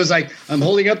blatant. It was like, I'm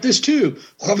holding up this tube.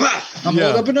 I'm holding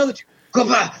up another tube.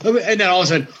 And then all of a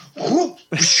sudden, whoop.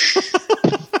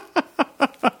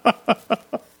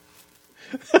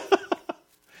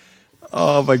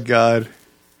 Oh, my God.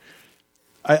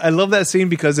 I love that scene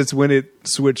because it's when it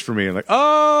switched for me. I'm like,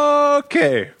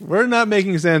 okay, we're not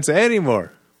making sense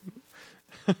anymore.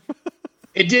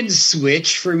 It didn't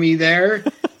switch for me there.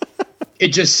 It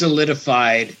just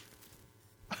solidified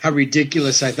how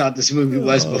ridiculous I thought this movie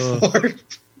was before.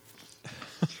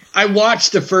 I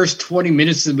watched the first 20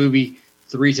 minutes of the movie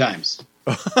 3 times.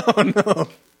 Oh, no.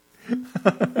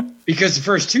 Because the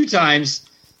first 2 times,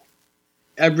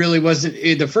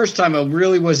 the first time I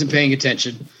really wasn't paying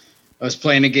attention. I was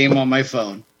playing a game on my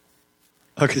phone.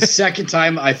 Okay. The second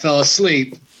time I fell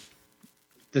asleep.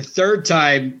 The third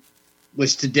time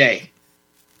was today.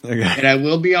 Okay. And I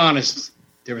will be honest,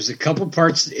 there was a couple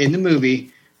parts in the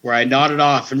movie where I nodded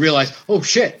off and realized, oh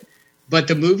shit. But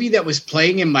the movie that was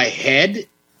playing in my head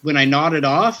when I nodded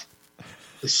off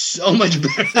was so much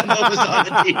better than what was on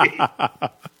the TV.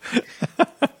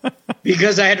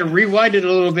 because I had to rewind it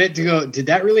a little bit to go, did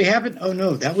that really happen? Oh,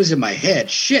 no, that was in my head.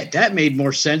 Shit, that made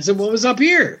more sense than what was up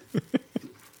here.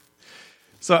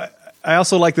 So I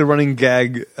also like the running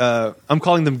gag. I'm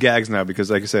calling them gags now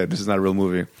because, like I said, this is not a real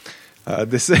movie.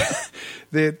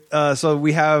 So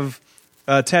we have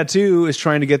Tattoo is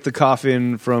trying to get the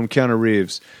coffin from Keanu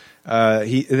Reeves.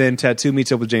 Then Tattoo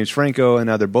meets up with James Franco, and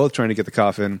now they're both trying to get the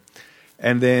coffin.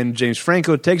 And then James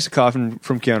Franco takes the coffin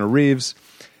from Keanu Reeves,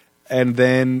 and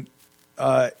then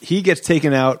he gets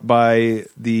taken out by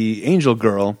the angel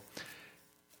girl.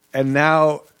 And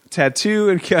now Tattoo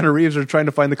and Keanu Reeves are trying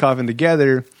to find the coffin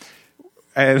together.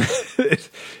 And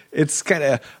it's kind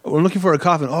of, we're looking for a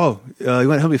coffin. Oh, you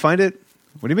want to help me find it?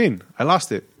 What do you mean? I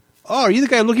lost it. Oh, are you the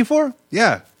guy I'm looking for?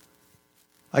 Yeah.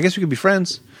 I guess we could be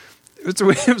friends. It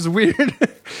was weird.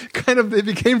 Kind of, they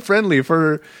became friendly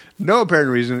for no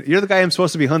apparent reason. You're the guy I'm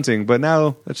supposed to be hunting, but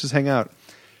now let's just hang out.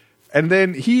 And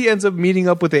then he ends up meeting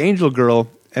up with the angel girl,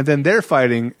 and then they're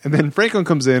fighting, and then Franklin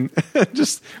comes in and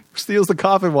just steals the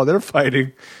coffin while they're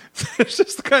fighting. It's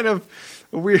just kind of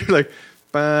weird, like,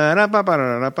 I got the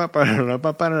coffin.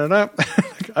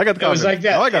 It was like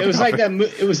that. Oh, I got it was the like coffin.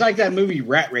 that. It was like that movie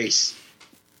Rat Race,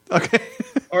 Okay.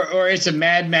 or it's a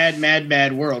mad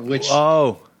world. Which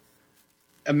Oh.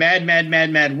 a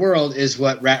mad world is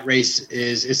what Rat Race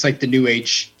is. It's like the New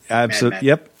Age. Absolutely. Mad.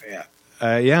 Yep.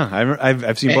 Yeah. Yeah.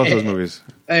 I've seen both those movies.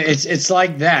 It's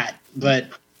like that, but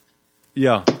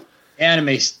Yeah.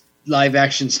 anime live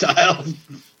action style.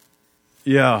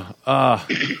 Yeah.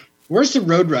 Where's the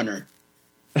Roadrunner?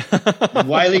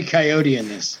 Wile E. Coyote in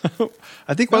this.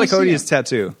 I think Wile E. see Coyote him. is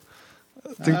Tattoo.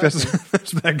 I think that's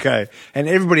that guy, and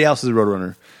everybody else is a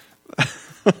Roadrunner.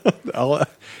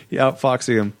 He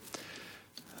outfoxing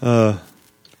him.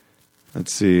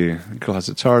 Let's see. Girl has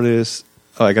a TARDIS.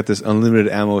 Oh, I got this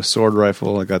unlimited ammo sword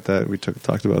rifle. I got that. We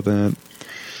talked about that.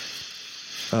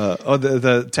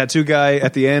 The tattoo guy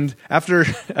at the end after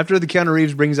the Keanu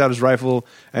Reeves brings out his rifle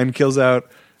and kills out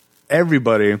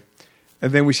everybody,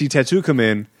 and then we see Tattoo come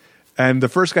in, and the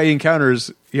first guy he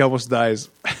encounters, he almost dies.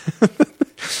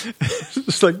 It's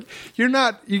just like you're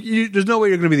not. There's no way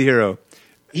you're going to be the hero.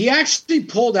 He actually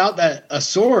pulled out a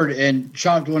sword and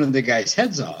chopped one of the guy's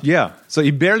heads off. Yeah, so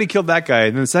he barely killed that guy,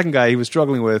 and then the second guy he was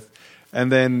struggling with,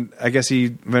 and then I guess he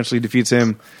eventually defeats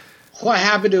him. What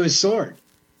happened to his sword?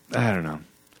 I don't know.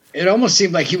 It almost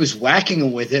seemed like he was whacking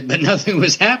him with it, but nothing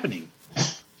was happening.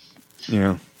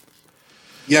 Yeah.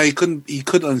 Yeah, he couldn't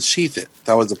unsheath it.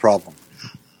 That was the problem.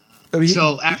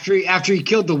 So after he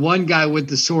killed the one guy with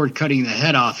the sword cutting the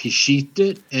head off, he sheathed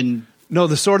it and No,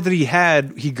 the sword that he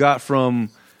had, he got from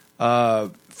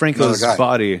Franco's Another guy.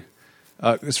 body.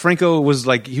 'Cause Franco was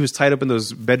like, he was tied up in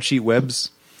those bedsheet webs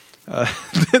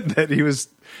that he was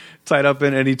tied up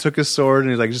in, and he took his sword and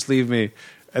he's like, just leave me.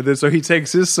 And then so he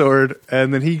takes his sword,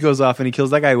 and then he goes off and he kills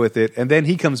that guy with it, and then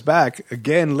he comes back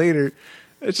again later.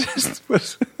 It just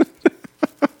was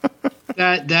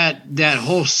that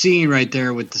whole scene right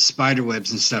there with the spider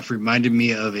webs and stuff reminded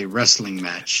me of a wrestling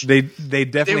match. they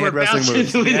definitely had wrestling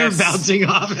moves. They were Yes. bouncing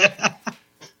off it.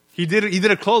 He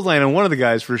did a clothesline on one of the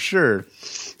guys for sure.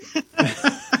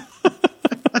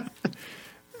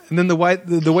 And then the way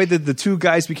that the two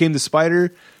guys became the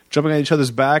spider, jumping on each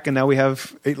other's back, and now we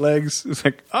have 8 legs. It's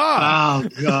like, Oh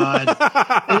God!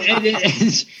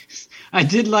 and I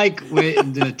did like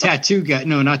when the tattoo guy.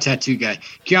 No, not tattoo guy.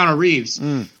 Keanu Reeves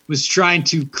was trying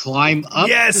to climb up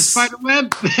Yes! the spider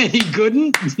web, and he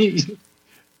couldn't.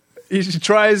 he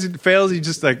tries, he fails. He's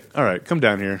just like, all right, come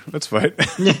down here, let's fight.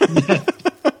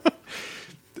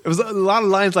 It was a lot of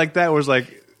lines like that where it's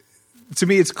like, to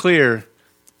me, it's clear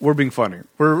we're being funny.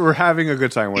 We're having a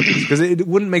good time with this because it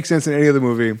wouldn't make sense in any other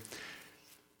movie.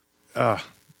 It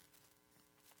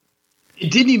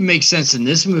didn't even make sense in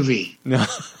this movie. No.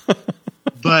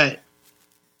 But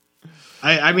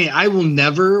I mean, I will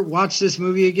never watch this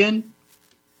movie again.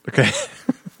 Okay.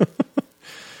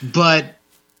 But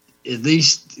at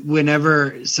least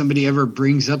whenever somebody ever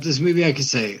brings up this movie, I can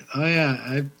say, "Oh yeah,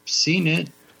 I've seen it."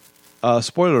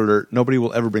 Spoiler alert: nobody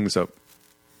will ever bring this up.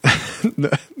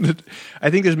 I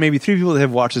think there's maybe 3 people that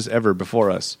have watched this ever before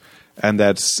us, and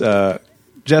that's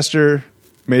Jester,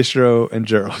 Maestro, and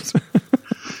Gerald.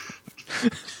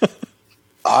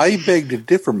 I beg to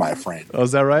differ, my friend. Oh,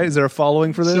 is that right? Is there a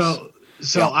following for this?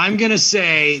 So Yeah. I'm gonna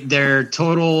say their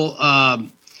total,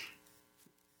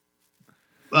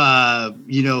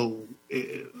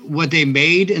 what they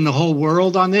made in the whole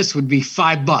world on this would be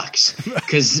 $5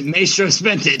 because Maestro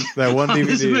spent it. That one on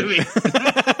this DVD. movie.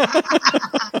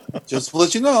 Just to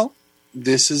let you know,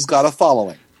 this has got a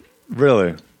following.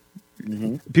 Really?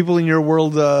 People in your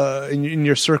world, in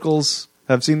your circles,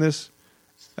 have seen this.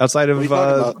 Outside of What are you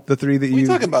talking about? the three that What are you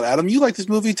talking about, Adam? You liked this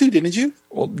movie too, didn't you?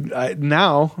 Well,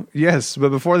 now, yes, but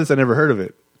before this, I never heard of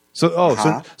it.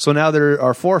 So now there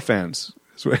are 4 fans.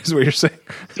 Is what you're saying?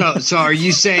 So are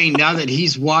you saying now that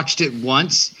he's watched it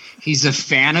once, he's a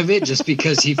fan of it just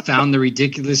because he found the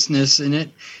ridiculousness in it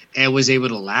and was able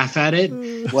to laugh at it?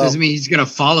 Well, Doesn't mean he's going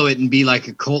to follow it and be like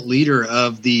a cult leader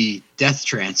of the death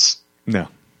trance. No.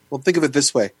 Well, think of it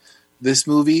this way: this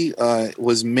movie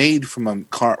was made from a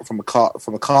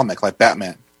comic like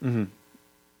Batman. Mm-hmm.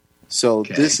 So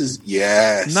this is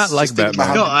not like Just think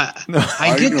Batman. about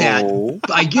I get that.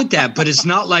 I get that, but it's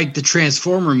not like the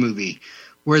Transformer movie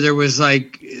where there was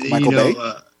like Michael Bay?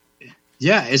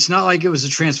 It's not like it was a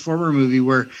Transformer movie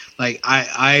where like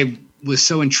I was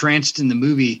so entranced in the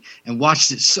movie and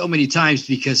watched it so many times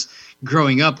because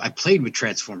growing up I played with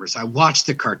Transformers. I watched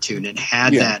the cartoon and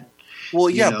had that. Well,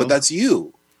 yeah, but that's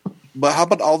you. But how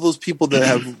about all those people that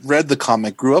have read the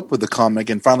comic, grew up with the comic,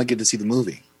 and finally get to see the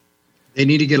movie? They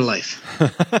need to get a life.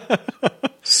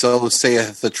 So say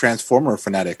the Transformer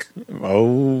fanatic.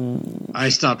 Oh. I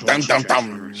stopped watching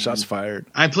Transformers. Shots fired.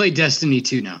 I play Destiny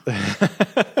 2 now.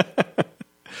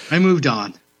 I moved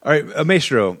on. All right,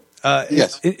 Maestro.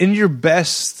 Yes. In your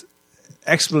best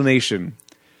explanation,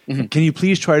 can you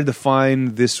please try to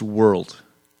define this world?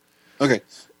 Okay.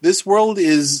 This world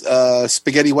is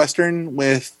spaghetti western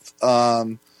with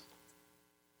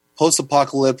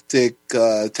post-apocalyptic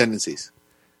tendencies.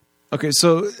 Okay,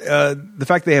 so the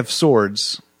fact they have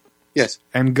swords Yes.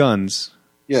 and guns,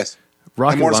 Yes.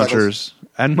 rocket And motorcycles. launchers,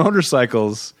 and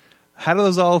motorcycles, how do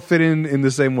those all fit in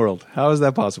the same world? How is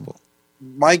that possible?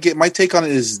 My take on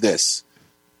it is this: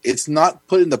 it's not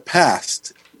put in the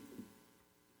past;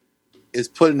 it's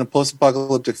put in a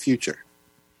post-apocalyptic future.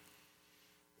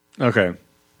 Okay.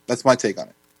 That's my take on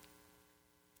it.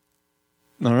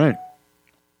 All right.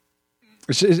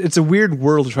 It's a weird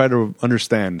world to try to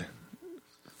understand.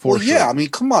 Yeah, I mean,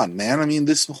 come on, man. I mean,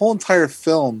 this whole entire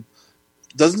film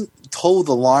doesn't toe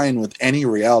the line with any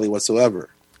reality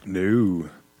whatsoever. No.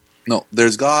 No,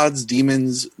 there's gods,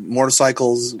 demons,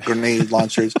 motorcycles, grenade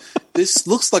launchers. This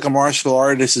looks like a martial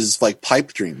artist's like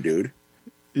pipe dream, dude.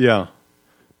 Yeah.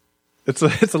 It's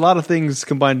a lot of things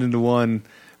combined into one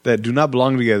that do not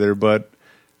belong together, but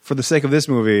for the sake of this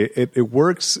movie, it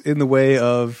works in the way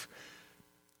of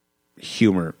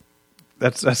humor.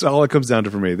 That's all it comes down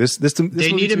to for me. This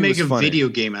They need to make a funny. video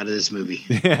game out of this movie.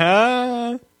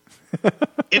 Yeah.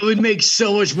 It would make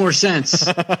so much more sense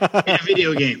in a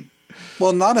video game.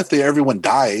 Well, not if everyone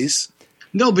dies.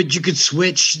 No, but you could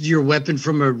switch your weapon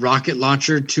from a rocket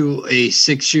launcher to a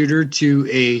 6-shooter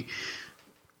to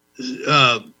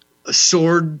a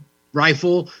sword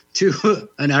rifle to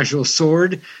an actual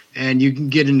sword, and you can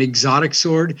get an exotic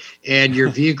sword, and your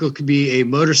vehicle could be a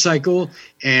motorcycle,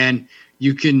 and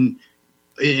you can,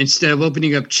 instead of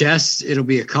opening up chests, it'll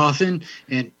be a coffin.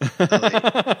 And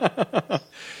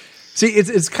See,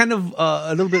 it's kind of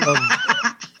a little bit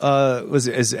of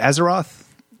is Azeroth?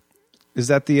 Is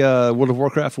that the World of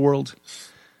Warcraft world?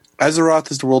 Azeroth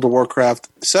is the World of Warcraft.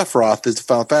 Sephiroth is the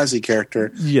Final Fantasy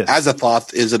character. Yes.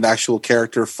 Azathoth is an actual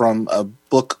character from a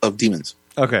book of demons.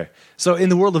 Okay. So in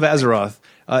the world of Azeroth,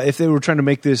 if they were trying to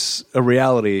make this a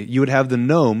reality, you would have the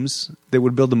gnomes that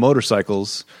would build the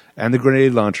motorcycles and the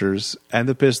grenade launchers and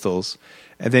the pistols,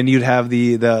 and then you'd have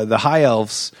the high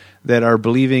elves that are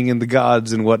believing in the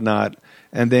gods and whatnot,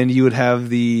 and then you would have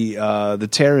the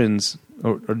Terrans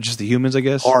or just the humans, I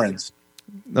guess. Orange.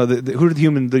 No, who are the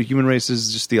human? The human race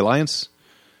is just the Alliance.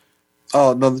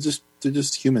 Oh no, they're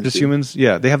just humans. Just dude. humans.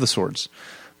 Yeah, they have the swords.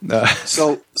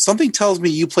 So something tells me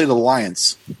you played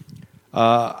Alliance.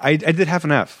 I did half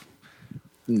and half.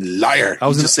 Liar! I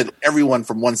was you just said everyone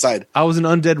from one side. I was an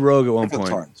undead rogue at one point.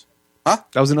 Torrens. Huh?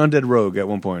 I was an undead rogue at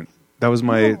one point. That was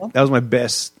my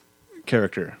best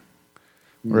character.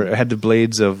 Where I had the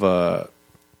blades of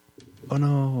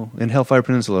in Hellfire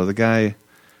Peninsula, the guy,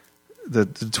 the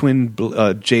twin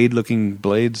jade looking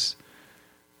blades,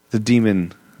 the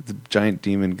demon, the giant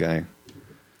demon guy.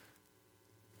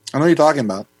 I know what you're talking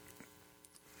about.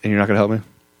 And you're not gonna help me?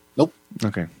 Nope.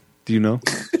 Okay. Do you know?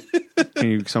 Can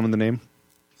you summon the name?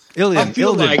 Illidan. I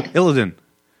feel like- Illidan.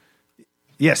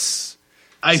 Yes,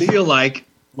 I feel like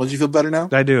Would you feel better now?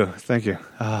 I do. Thank you.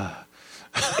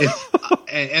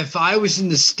 if I was in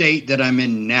the state that I'm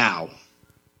in now,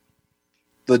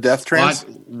 The death trance.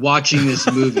 watching this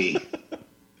movie,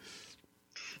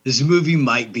 this movie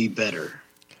might be better.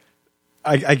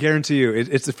 I guarantee you,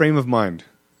 it's a frame of mind.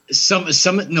 Some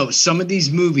of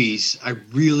these movies I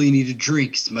really need to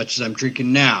drink as much as I'm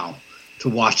drinking now to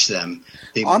watch them.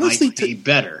 They Honestly, might be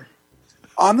better.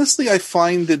 honestly, I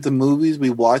find that the movies we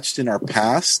watched in our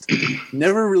past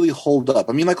never really hold up.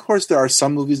 I mean, like, of course, there are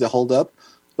some movies that hold up,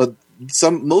 but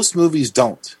most movies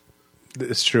don't.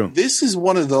 It's true. This is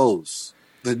one of those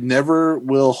that never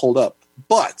will hold up,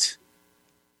 but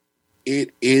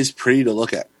it is pretty to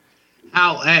look at.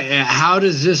 How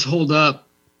does this hold up?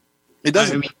 It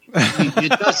doesn't. It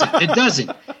doesn't. It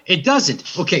doesn't. It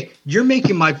doesn't. Okay, you're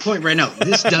making my point right now.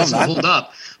 This doesn't hold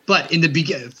up. But in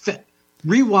the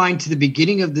rewind to the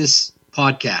beginning of this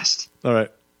podcast. All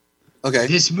right. Okay.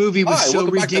 This movie was so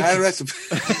ridiculous.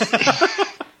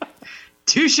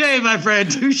 Touche, my friend.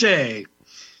 Touche.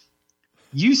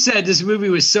 You said this movie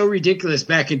was so ridiculous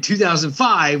back in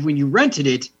 2005 when you rented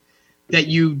it that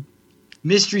you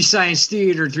Mystery Science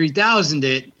Theater 3000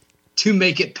 it to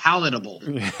make it palatable.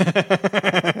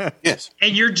 Yes.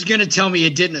 And you're just going to tell me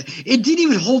it didn't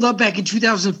even hold up back in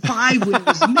 2005 when it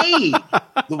was made.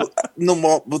 No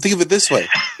more. Well, think of it this way.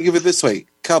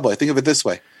 Cowboy, think of it this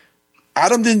way.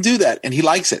 Adam didn't do that, and he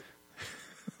likes it.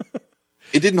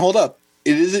 It didn't hold up.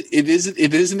 It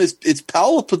isn't. It's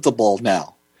palatable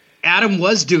now. Adam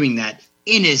was doing that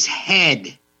in his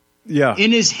head. Yeah.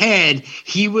 In his head,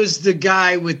 he was the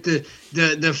guy with the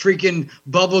freaking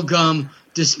bubble gum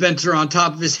dispenser on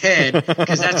top of his head,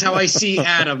 because that's how I see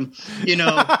Adam,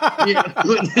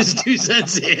 putting his 2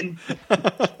 cents in.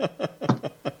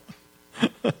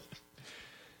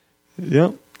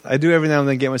 Yep. I do every now and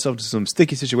then get myself to some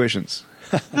sticky situations.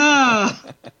 I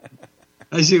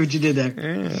see what you did there.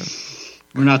 Yeah.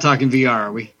 We're not talking VR,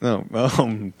 are we? No.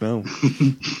 No.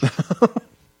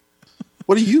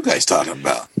 What are you guys talking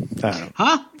about? I don't know.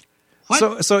 Huh?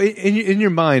 What? So in your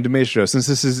mind, Maestro, since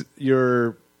this is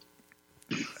your,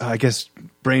 I guess,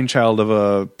 brainchild of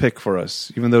a pick for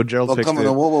us, even though Gerald picked it.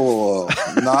 Whoa.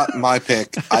 Not my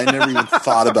pick. I never even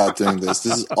thought about doing this.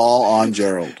 This is all on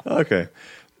Gerald. Okay.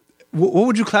 What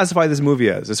would you classify this movie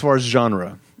as far as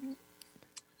genre?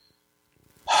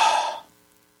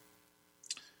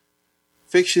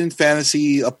 Fiction,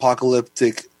 fantasy,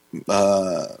 apocalyptic,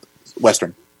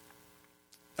 Western.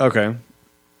 Okay.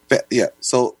 Yeah.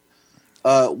 So,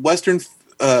 Western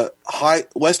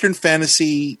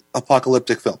fantasy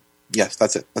apocalyptic film. Yes,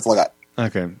 that's it. That's all I got.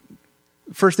 Okay.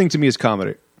 First thing to me is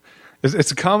comedy.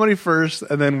 It's a comedy first,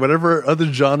 and then whatever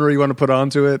other genre you want to put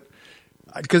onto it.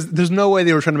 Because there's no way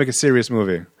they were trying to make a serious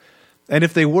movie. And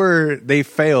if they were, they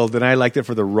failed, and I liked it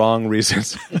for the wrong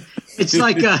reasons. It's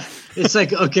like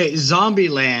okay,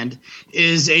 Zombieland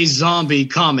is a zombie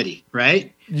comedy,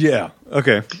 right? Yeah.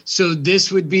 Okay. So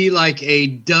this would be like a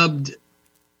dubbed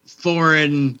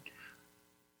foreign,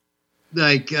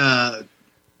 like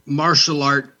martial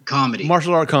art comedy.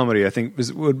 Martial art comedy, I think,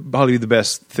 would probably be the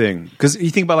best thing. Because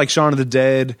you think about like Shaun of the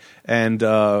Dead and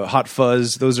Hot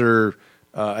Fuzz; those are,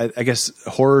 I guess,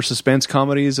 horror suspense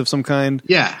comedies of some kind.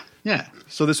 Yeah.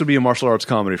 So this would be a martial arts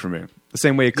comedy for me. The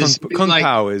same way Kung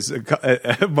Pao is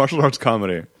a martial arts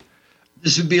comedy.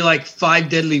 This would be like Five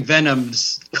Deadly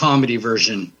Venoms comedy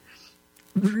version.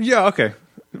 Yeah. Okay.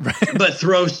 Right. But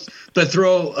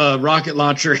throw a rocket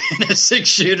launcher and a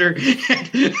 6-shooter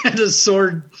and a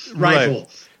sword rifle.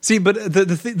 Right. See, but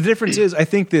the difference is, I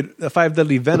think that Five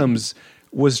Deadly Venoms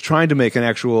was trying to make an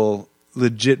actual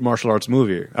legit martial arts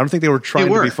movie. I don't think they were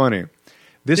trying to be funny.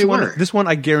 This one,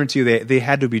 I guarantee you, they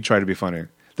had to be trying to be funny.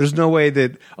 There's no way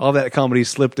that all that comedy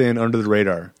slipped in under the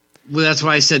radar. Well, that's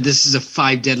why I said this is a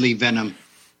Five Deadly Venom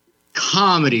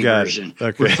comedy version.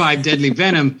 Okay. Where Five Deadly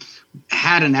Venom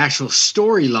had an actual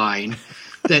storyline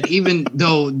that, even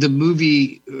though the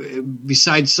movie,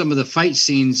 besides some of the fight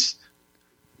scenes,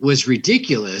 was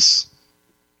ridiculous,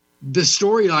 the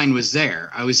storyline was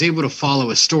there. I was able to follow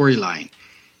a storyline.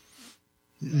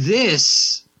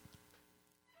 This...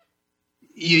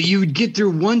 You would get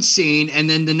through one scene, and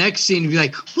then the next scene you'd be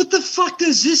like, what the fuck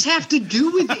does this have to do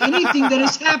with anything that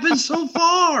has happened so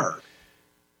far?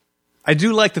 I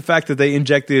do like the fact that they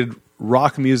injected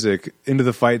rock music into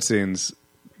the fight scenes.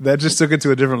 That just took it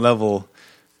to a different level.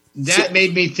 That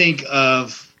made me think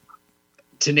of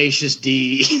Tenacious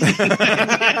D.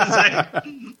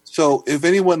 So if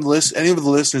any of the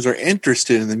listeners are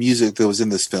interested in the music that was in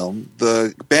this film,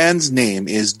 the band's name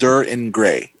is Dur and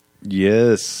Grey.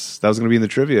 Yes, that was going to be in the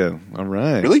trivia. All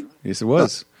right. Really? Yes, it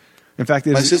was. In fact,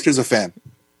 my sister's a fan.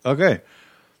 Okay.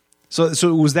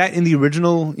 So was that in the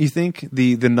original, you think?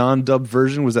 The non-dubbed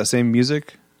version was that same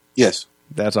music? Yes.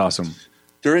 That's awesome.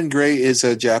 Dur and Grey is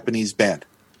a Japanese band.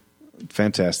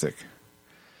 Fantastic.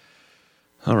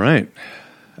 All right.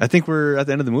 I think we're at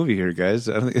the end of the movie here, guys.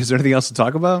 Is there anything else to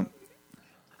talk about?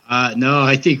 No,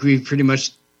 I think we've pretty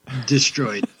much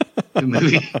destroyed the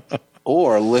movie.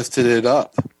 Or lifted it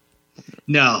up.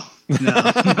 No.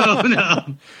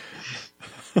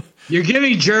 You're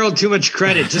giving Gerald too much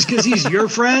credit just because he's your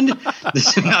friend. No,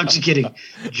 I'm just kidding.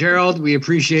 Gerald, we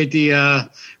appreciate the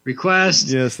request.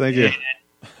 Yes, thank you. And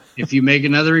if you make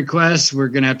another request, we're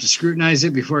going to have to scrutinize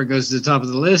it before it goes to the top of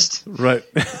the list. Right.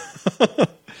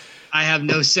 I have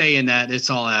no say in that. It's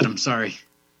all Adam. Sorry.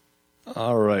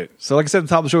 All right. So like I said at the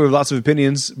top of the show, we have lots of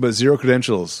opinions, but zero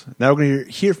credentials. Now we're going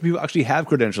to hear from people who actually have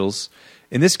credentials.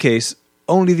 In this case,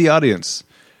 only the audience.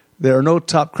 There are no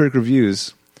top critic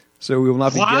reviews, so we will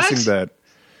not be guessing that.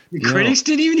 The critics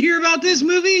didn't even hear about this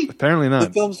movie? Apparently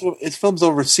not. It's films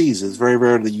overseas. It's very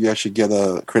rare that you actually get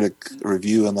a critic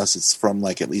review unless it's from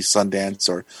like at least Sundance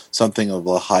or something of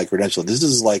a high credential. This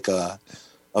is like a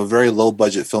very low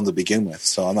budget film to begin with,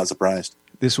 so I'm not surprised.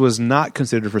 This was not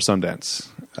considered for Sundance.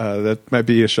 That might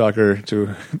be a shocker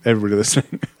to everybody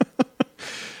listening.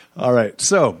 All right,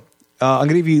 so I'm going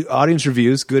to give you audience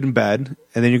reviews, good and bad,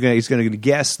 and then he's going to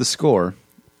guess the score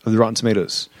of the Rotten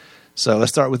Tomatoes. So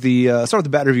let's start with the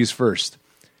bad reviews first.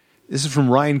 This is from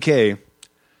Ryan K.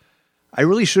 I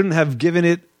really shouldn't have given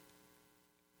it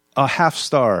a half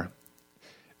star.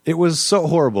 It was so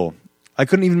horrible. I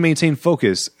couldn't even maintain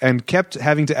focus and kept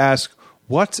having to ask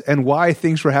what and why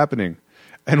things were happening.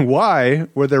 And why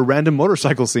were there random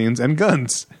motorcycle scenes and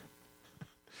guns?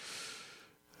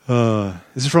 This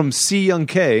is from C. Young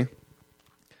K.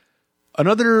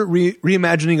 Another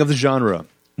reimagining of the genre,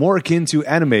 more akin to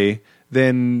anime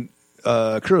than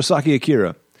Kurosaki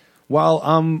Akira. While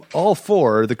I'm all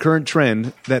for the current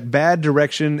trend that bad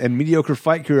direction and mediocre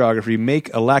fight choreography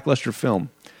make a lackluster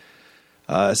film,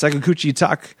 Sakaguchi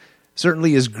Tak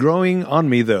certainly is growing on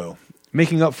me, though,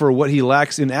 making up for what he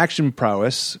lacks in action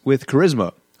prowess with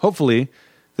charisma. Hopefully,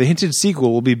 the hinted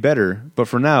sequel will be better, but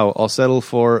for now, I'll settle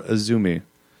for Azumi.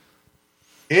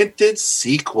 Hinted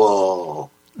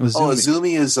sequel.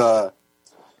 Azumi is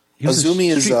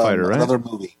Street Fighter, right? Another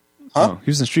movie. Huh? Oh,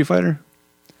 he was in Street Fighter?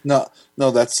 No,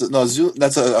 that's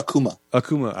Akuma.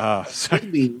 Akuma. Sorry.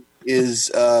 Azumi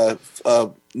is a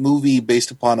movie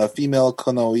based upon a female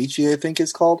kunoichi, I think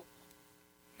it's called.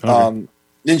 Okay.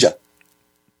 Ninja.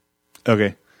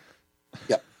 Okay.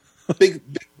 Yeah.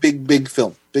 Big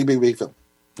film. Big film.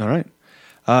 All right.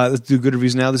 Let's do good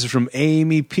reviews now. This is from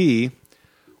Amy P.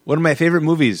 One of my favorite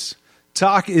movies.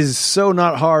 Tak is so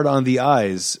not hard on the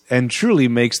eyes and truly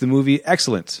makes the movie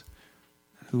excellent.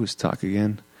 Who was Tak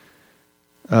again?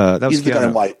 That was He's Keanu. the guy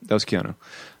in white. That was Keanu.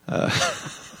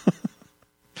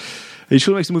 He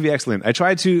truly makes the movie excellent. I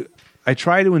try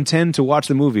to intend to watch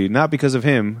the movie, not because of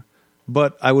him,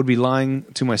 but I would be lying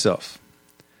to myself.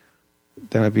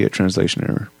 That might be a translation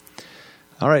error.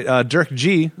 All right, Dirk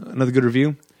G, another good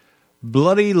review.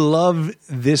 Bloody love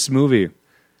this movie.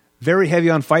 Very heavy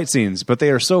on fight scenes, but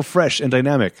they are so fresh and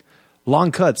dynamic.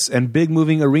 Long cuts and big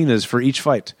moving arenas for each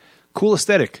fight. Cool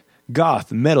aesthetic,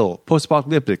 goth, metal,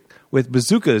 post-apocalyptic, with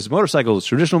bazookas, motorcycles,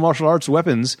 traditional martial arts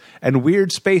weapons, and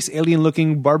weird space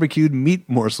alien-looking barbecued meat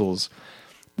morsels.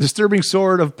 Disturbing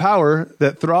sword of power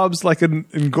that throbs like an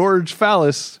engorged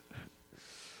phallus.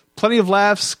 Plenty of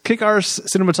laughs, kick-arse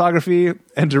cinematography,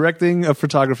 and directing of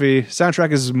photography.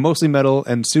 Soundtrack is mostly metal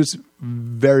and suits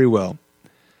very well.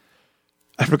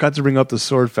 I forgot to bring up the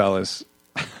sword phallus.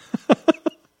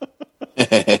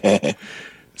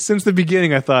 Since the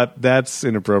beginning, I thought that's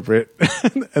inappropriate.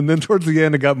 And then towards the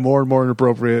end, it got more and more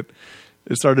inappropriate.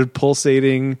 It started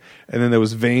pulsating, and then there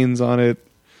was veins on it.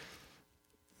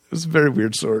 It was a very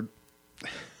weird sword.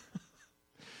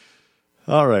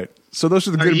 All right. So those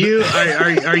are the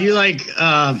good. Are you like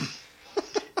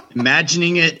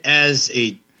imagining it as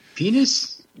a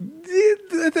penis?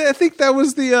 I think that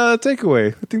was the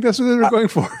takeaway. I think that's what they were going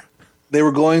for. They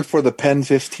were going for the Pen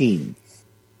 15.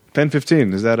 Pen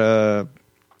 15 is that a?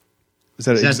 Is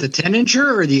that the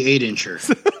 10-incher or the 8-incher?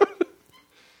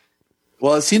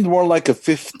 Well, it seemed more like a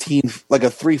 15, like a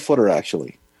 3-footer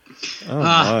actually. Oh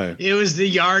my! It was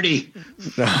the Yardie.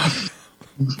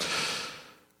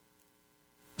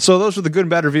 So those were the good and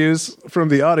bad reviews from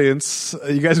the audience.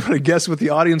 You guys want to guess what the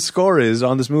audience score is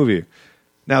on this movie?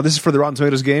 Now, this is for the Rotten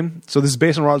Tomatoes game. So this is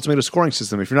based on Rotten Tomatoes scoring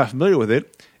system. If you're not familiar with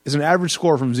it, it's an average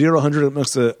score from 0 to 100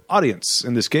 amongst the audience.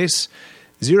 In this case,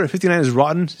 0 to 59 is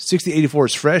rotten, 60 to 84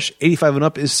 is fresh, 85 and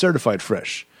up is certified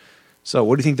fresh. So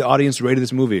what do you think the audience rated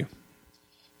this movie?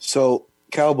 So,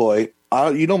 Cowboy,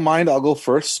 you don't mind? I'll go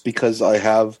first because I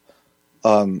have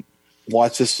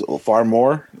watched this far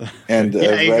more. And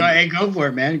go for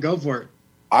it, man. Go for it.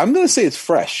 I'm going to say it's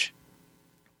fresh.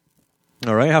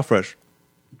 All right, how fresh?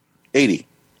 80.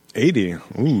 80.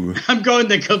 Ooh. I'm going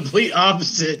the complete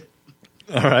opposite.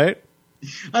 All right.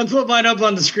 I put mine up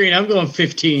on the screen. I'm going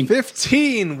 15.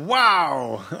 15.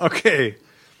 Wow. Okay.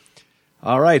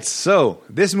 All right. So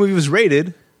this movie was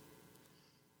rated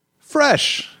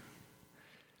fresh.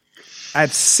 at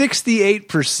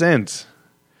 68%.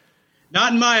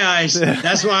 Not in my eyes.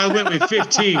 That's why I went with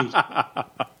 15.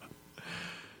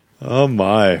 Oh,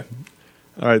 my.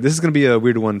 All right, this is going to be a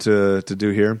weird one to do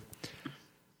here.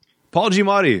 Paul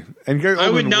Giamatti and Gary Oldman. I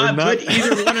would not put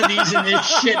either one of these in this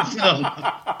shit film.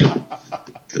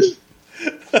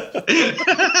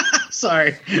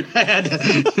 Sorry.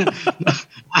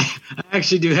 I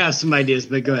actually do have some ideas,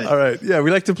 but go ahead. All right. Yeah,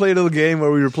 we like to play a little game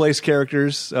where we replace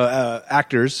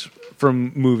actors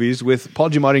from movies with Paul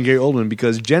Giamatti and Gary Oldman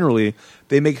because generally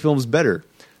they make films better.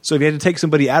 So if you had to take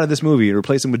somebody out of this movie and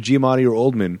replace them with Giamatti or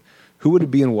Oldman, who would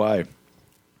it be and why?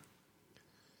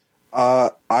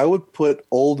 I would put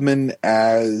Oldman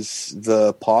as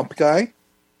the pomp guy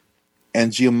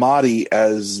and Giamatti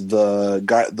as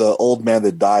the old man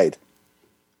that died.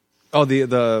 Oh,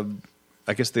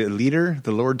 I guess the leader,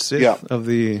 the Lord Sith of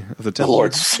the temple. The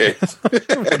Lord Sith.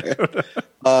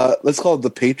 Let's call it the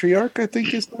Patriarch, I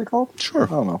think is what they called. Sure. I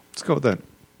don't know. Let's go with that.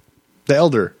 The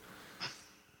Elder.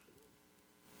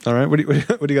 All right. What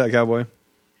do you got, Cowboy?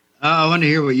 I want to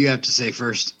hear what you have to say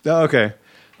first. Oh, okay.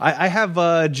 I have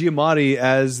Giamatti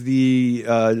as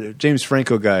the James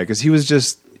Franco guy because he was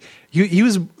just he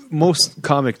was most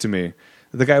comic to me.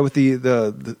 The guy with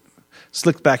the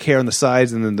slicked back hair on the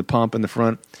sides and then the pomp in the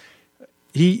front.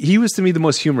 He was to me the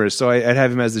most humorous, so I'd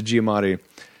have him as the Giamatti.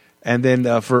 And then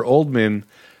for Oldman,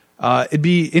 it'd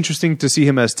be interesting to see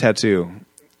him as Tattoo,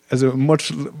 as a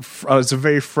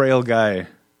very frail guy.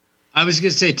 I was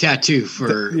going to say Tattoo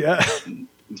for Gary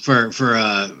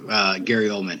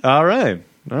Oldman. All right,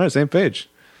 same page.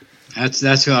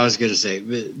 That's who I was going to say,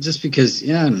 but just because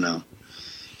I don't know,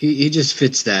 he just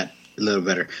fits that a little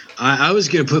better. I was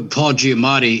going to put Paul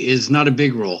Giamatti is not a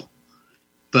big role.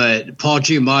 But Paul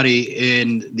Giamatti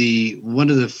in one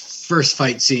of the first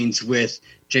fight scenes with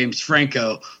James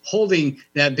Franco holding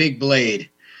that big blade.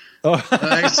 Oh.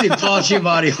 I see Paul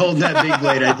Giamatti holding that big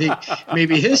blade. I think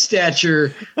maybe his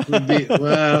stature would be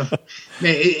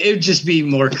it would just be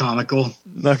more comical.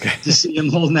 Okay, to see him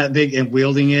holding that big and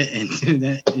wielding it and doing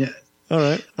that. Yeah. All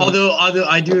right. Although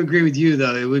I do agree with you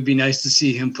though, it would be nice to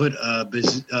see him put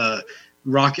a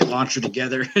rocket launcher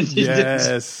together.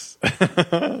 Yes.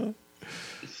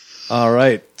 All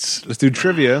right, let's do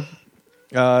trivia.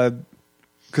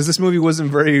 Because this movie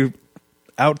wasn't very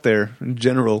out there in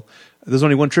general. There's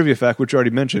only one trivia fact, which you already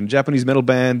mentioned. Japanese metal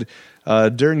band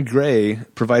Dern Gray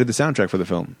provided the soundtrack for the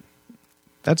film.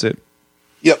 That's it.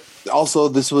 Yep. Also,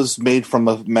 this was made from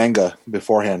a manga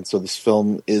beforehand, so this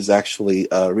film is actually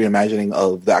a reimagining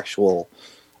of the actual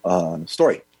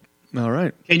story. All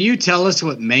right. Can you tell us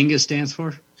what manga stands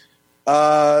for?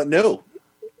 No.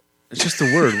 It's just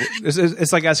a word.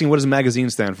 It's like asking what does magazine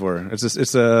stand for. It's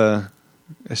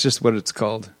just what it's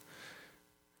called.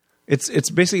 It's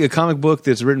basically a comic book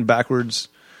that's written backwards.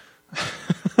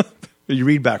 You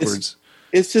read backwards.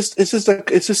 It's just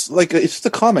a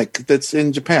comic that's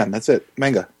in Japan. That's it.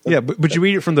 Manga. Yeah, but you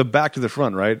read it from the back to the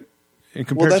front, right? And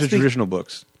compared to traditional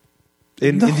books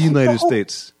in the United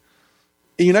States.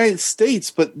 In the United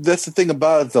States, but that's the thing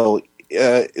about it, though.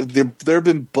 There have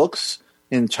been books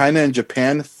in China and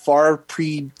Japan far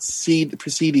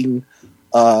preceding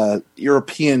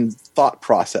European thought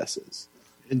processes.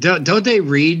 Don't they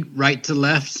read right to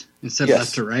left instead of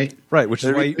left to right? Right, which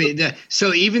is why.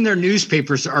 So even their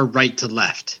newspapers are right to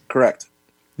left. Correct.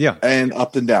 Yeah, and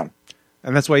up and down.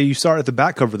 And that's why you start at the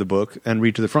back cover of the book and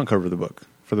read to the front cover of the book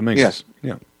for the mangas. Yes.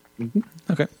 Yeah. Mm-hmm.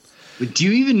 Okay. But do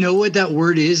you even know what that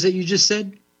word is that you just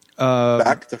said?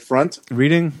 Back to front?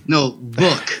 Reading? No,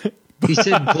 book. He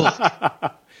said book.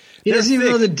 He doesn't even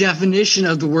know the definition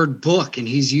of the word book, and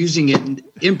he's using it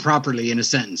improperly in a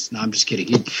sentence. No, I'm just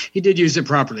kidding. He did use it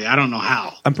properly. I don't know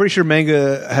how. I'm pretty sure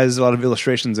manga has a lot of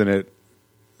illustrations in it,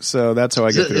 so that's how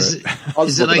I get through it.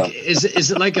 Is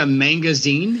it like a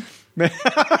mangazine?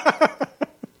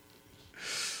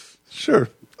 Sure.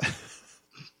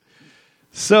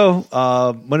 So,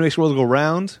 Money Makes the World Go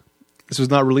Round. This was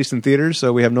not released in theaters,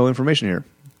 so we have no information here.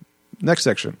 Next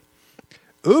section.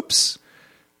 Oops.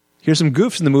 Here's some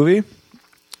goofs in the movie.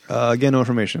 Again, no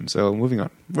information. So, moving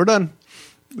on. We're done.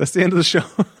 That's the end of the show.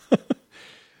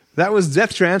 That was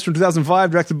Death Trance from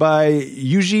 2005, directed by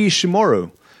Yuji Shimoru.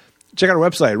 Check out our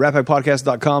website,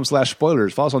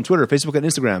 ratpackpodcast.com/spoilers. Follow us on Twitter, Facebook, and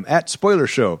Instagram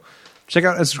 @SpoilersShow. Check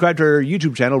out and subscribe to our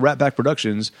YouTube channel, Rat Pack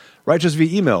Productions. Write to us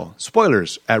via email,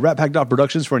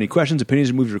 spoilers@ratpack.productions for any questions, opinions,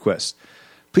 and movie requests.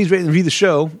 Please rate and review the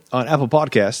show on Apple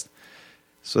Podcast,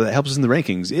 so that helps us in the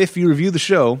rankings. If you review the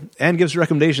show and give us a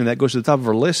recommendation, that goes to the top of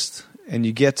our list, and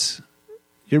you get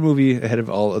your movie ahead of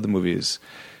all other movies.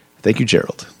 Thank you,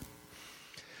 Gerald.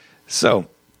 So,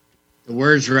 the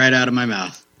words right out of my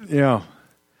mouth. Yeah.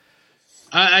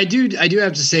 I do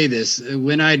have to say this.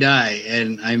 When I die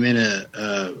and I'm in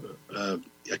a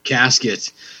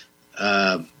casket,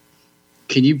 can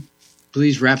you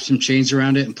please wrap some chains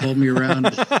around it and pull me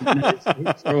around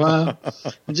for a while?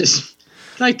 I just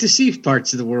like to see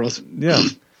parts of the world. Yeah.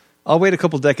 I'll wait a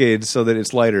couple decades so that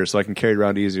it's lighter so I can carry it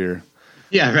around easier.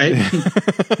 Yeah, right?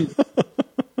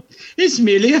 It's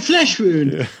merely a flesh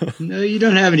wound. Yeah. No, you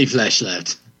don't have any flesh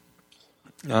left.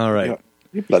 All right.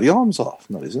 Your bloody arm's off.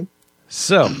 No, it isn't.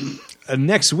 So,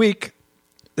 next week,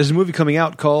 there's a movie coming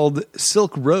out called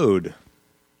Silk Road.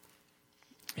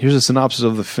 Here's a synopsis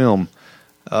of the film.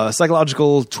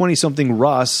 Psychological 20-something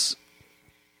Ross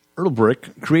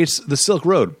Erlbrick creates the Silk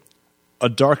Road, a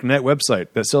dark net website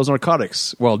that sells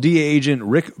narcotics, while DEA agent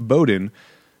Rick Bowden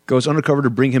goes undercover to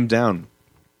bring him down.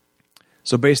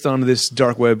 So based on this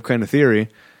dark web kind of theory,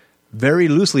 very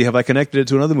loosely have I connected it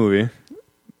to another movie.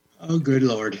 Oh, good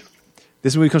Lord.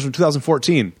 This movie comes from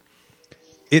 2014.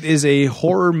 It is a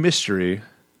horror mystery.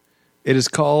 It is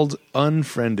called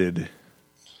Unfriended.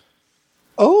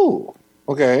 Oh,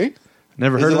 okay.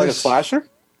 Never heard of it. Is it like this? a slasher?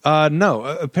 No.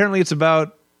 Apparently it's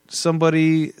about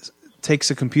somebody takes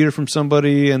a computer from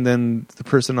somebody and then the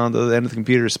person on the end of the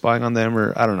computer is spying on them,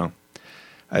 or I don't know.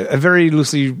 I very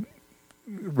loosely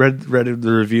read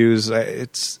the reviews.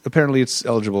 Apparently it's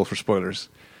eligible for spoilers.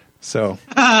 So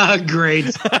great.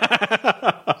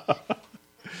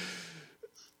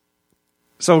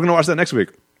 So we're going to watch that next week.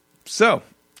 So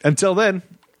until then,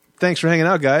 thanks for hanging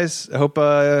out, guys. I hope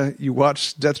you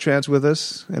watch Death Trance with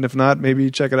us. And if not,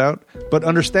 maybe check it out. But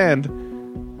understand,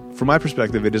 from my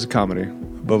perspective, it is a comedy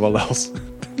above all else.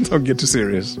 Don't get too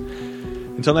serious.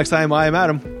 Until next time, I am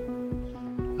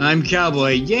Adam. I'm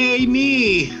Cowboy. Yay,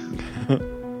 me.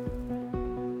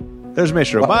 There's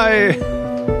Maestro. Bye.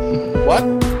 What?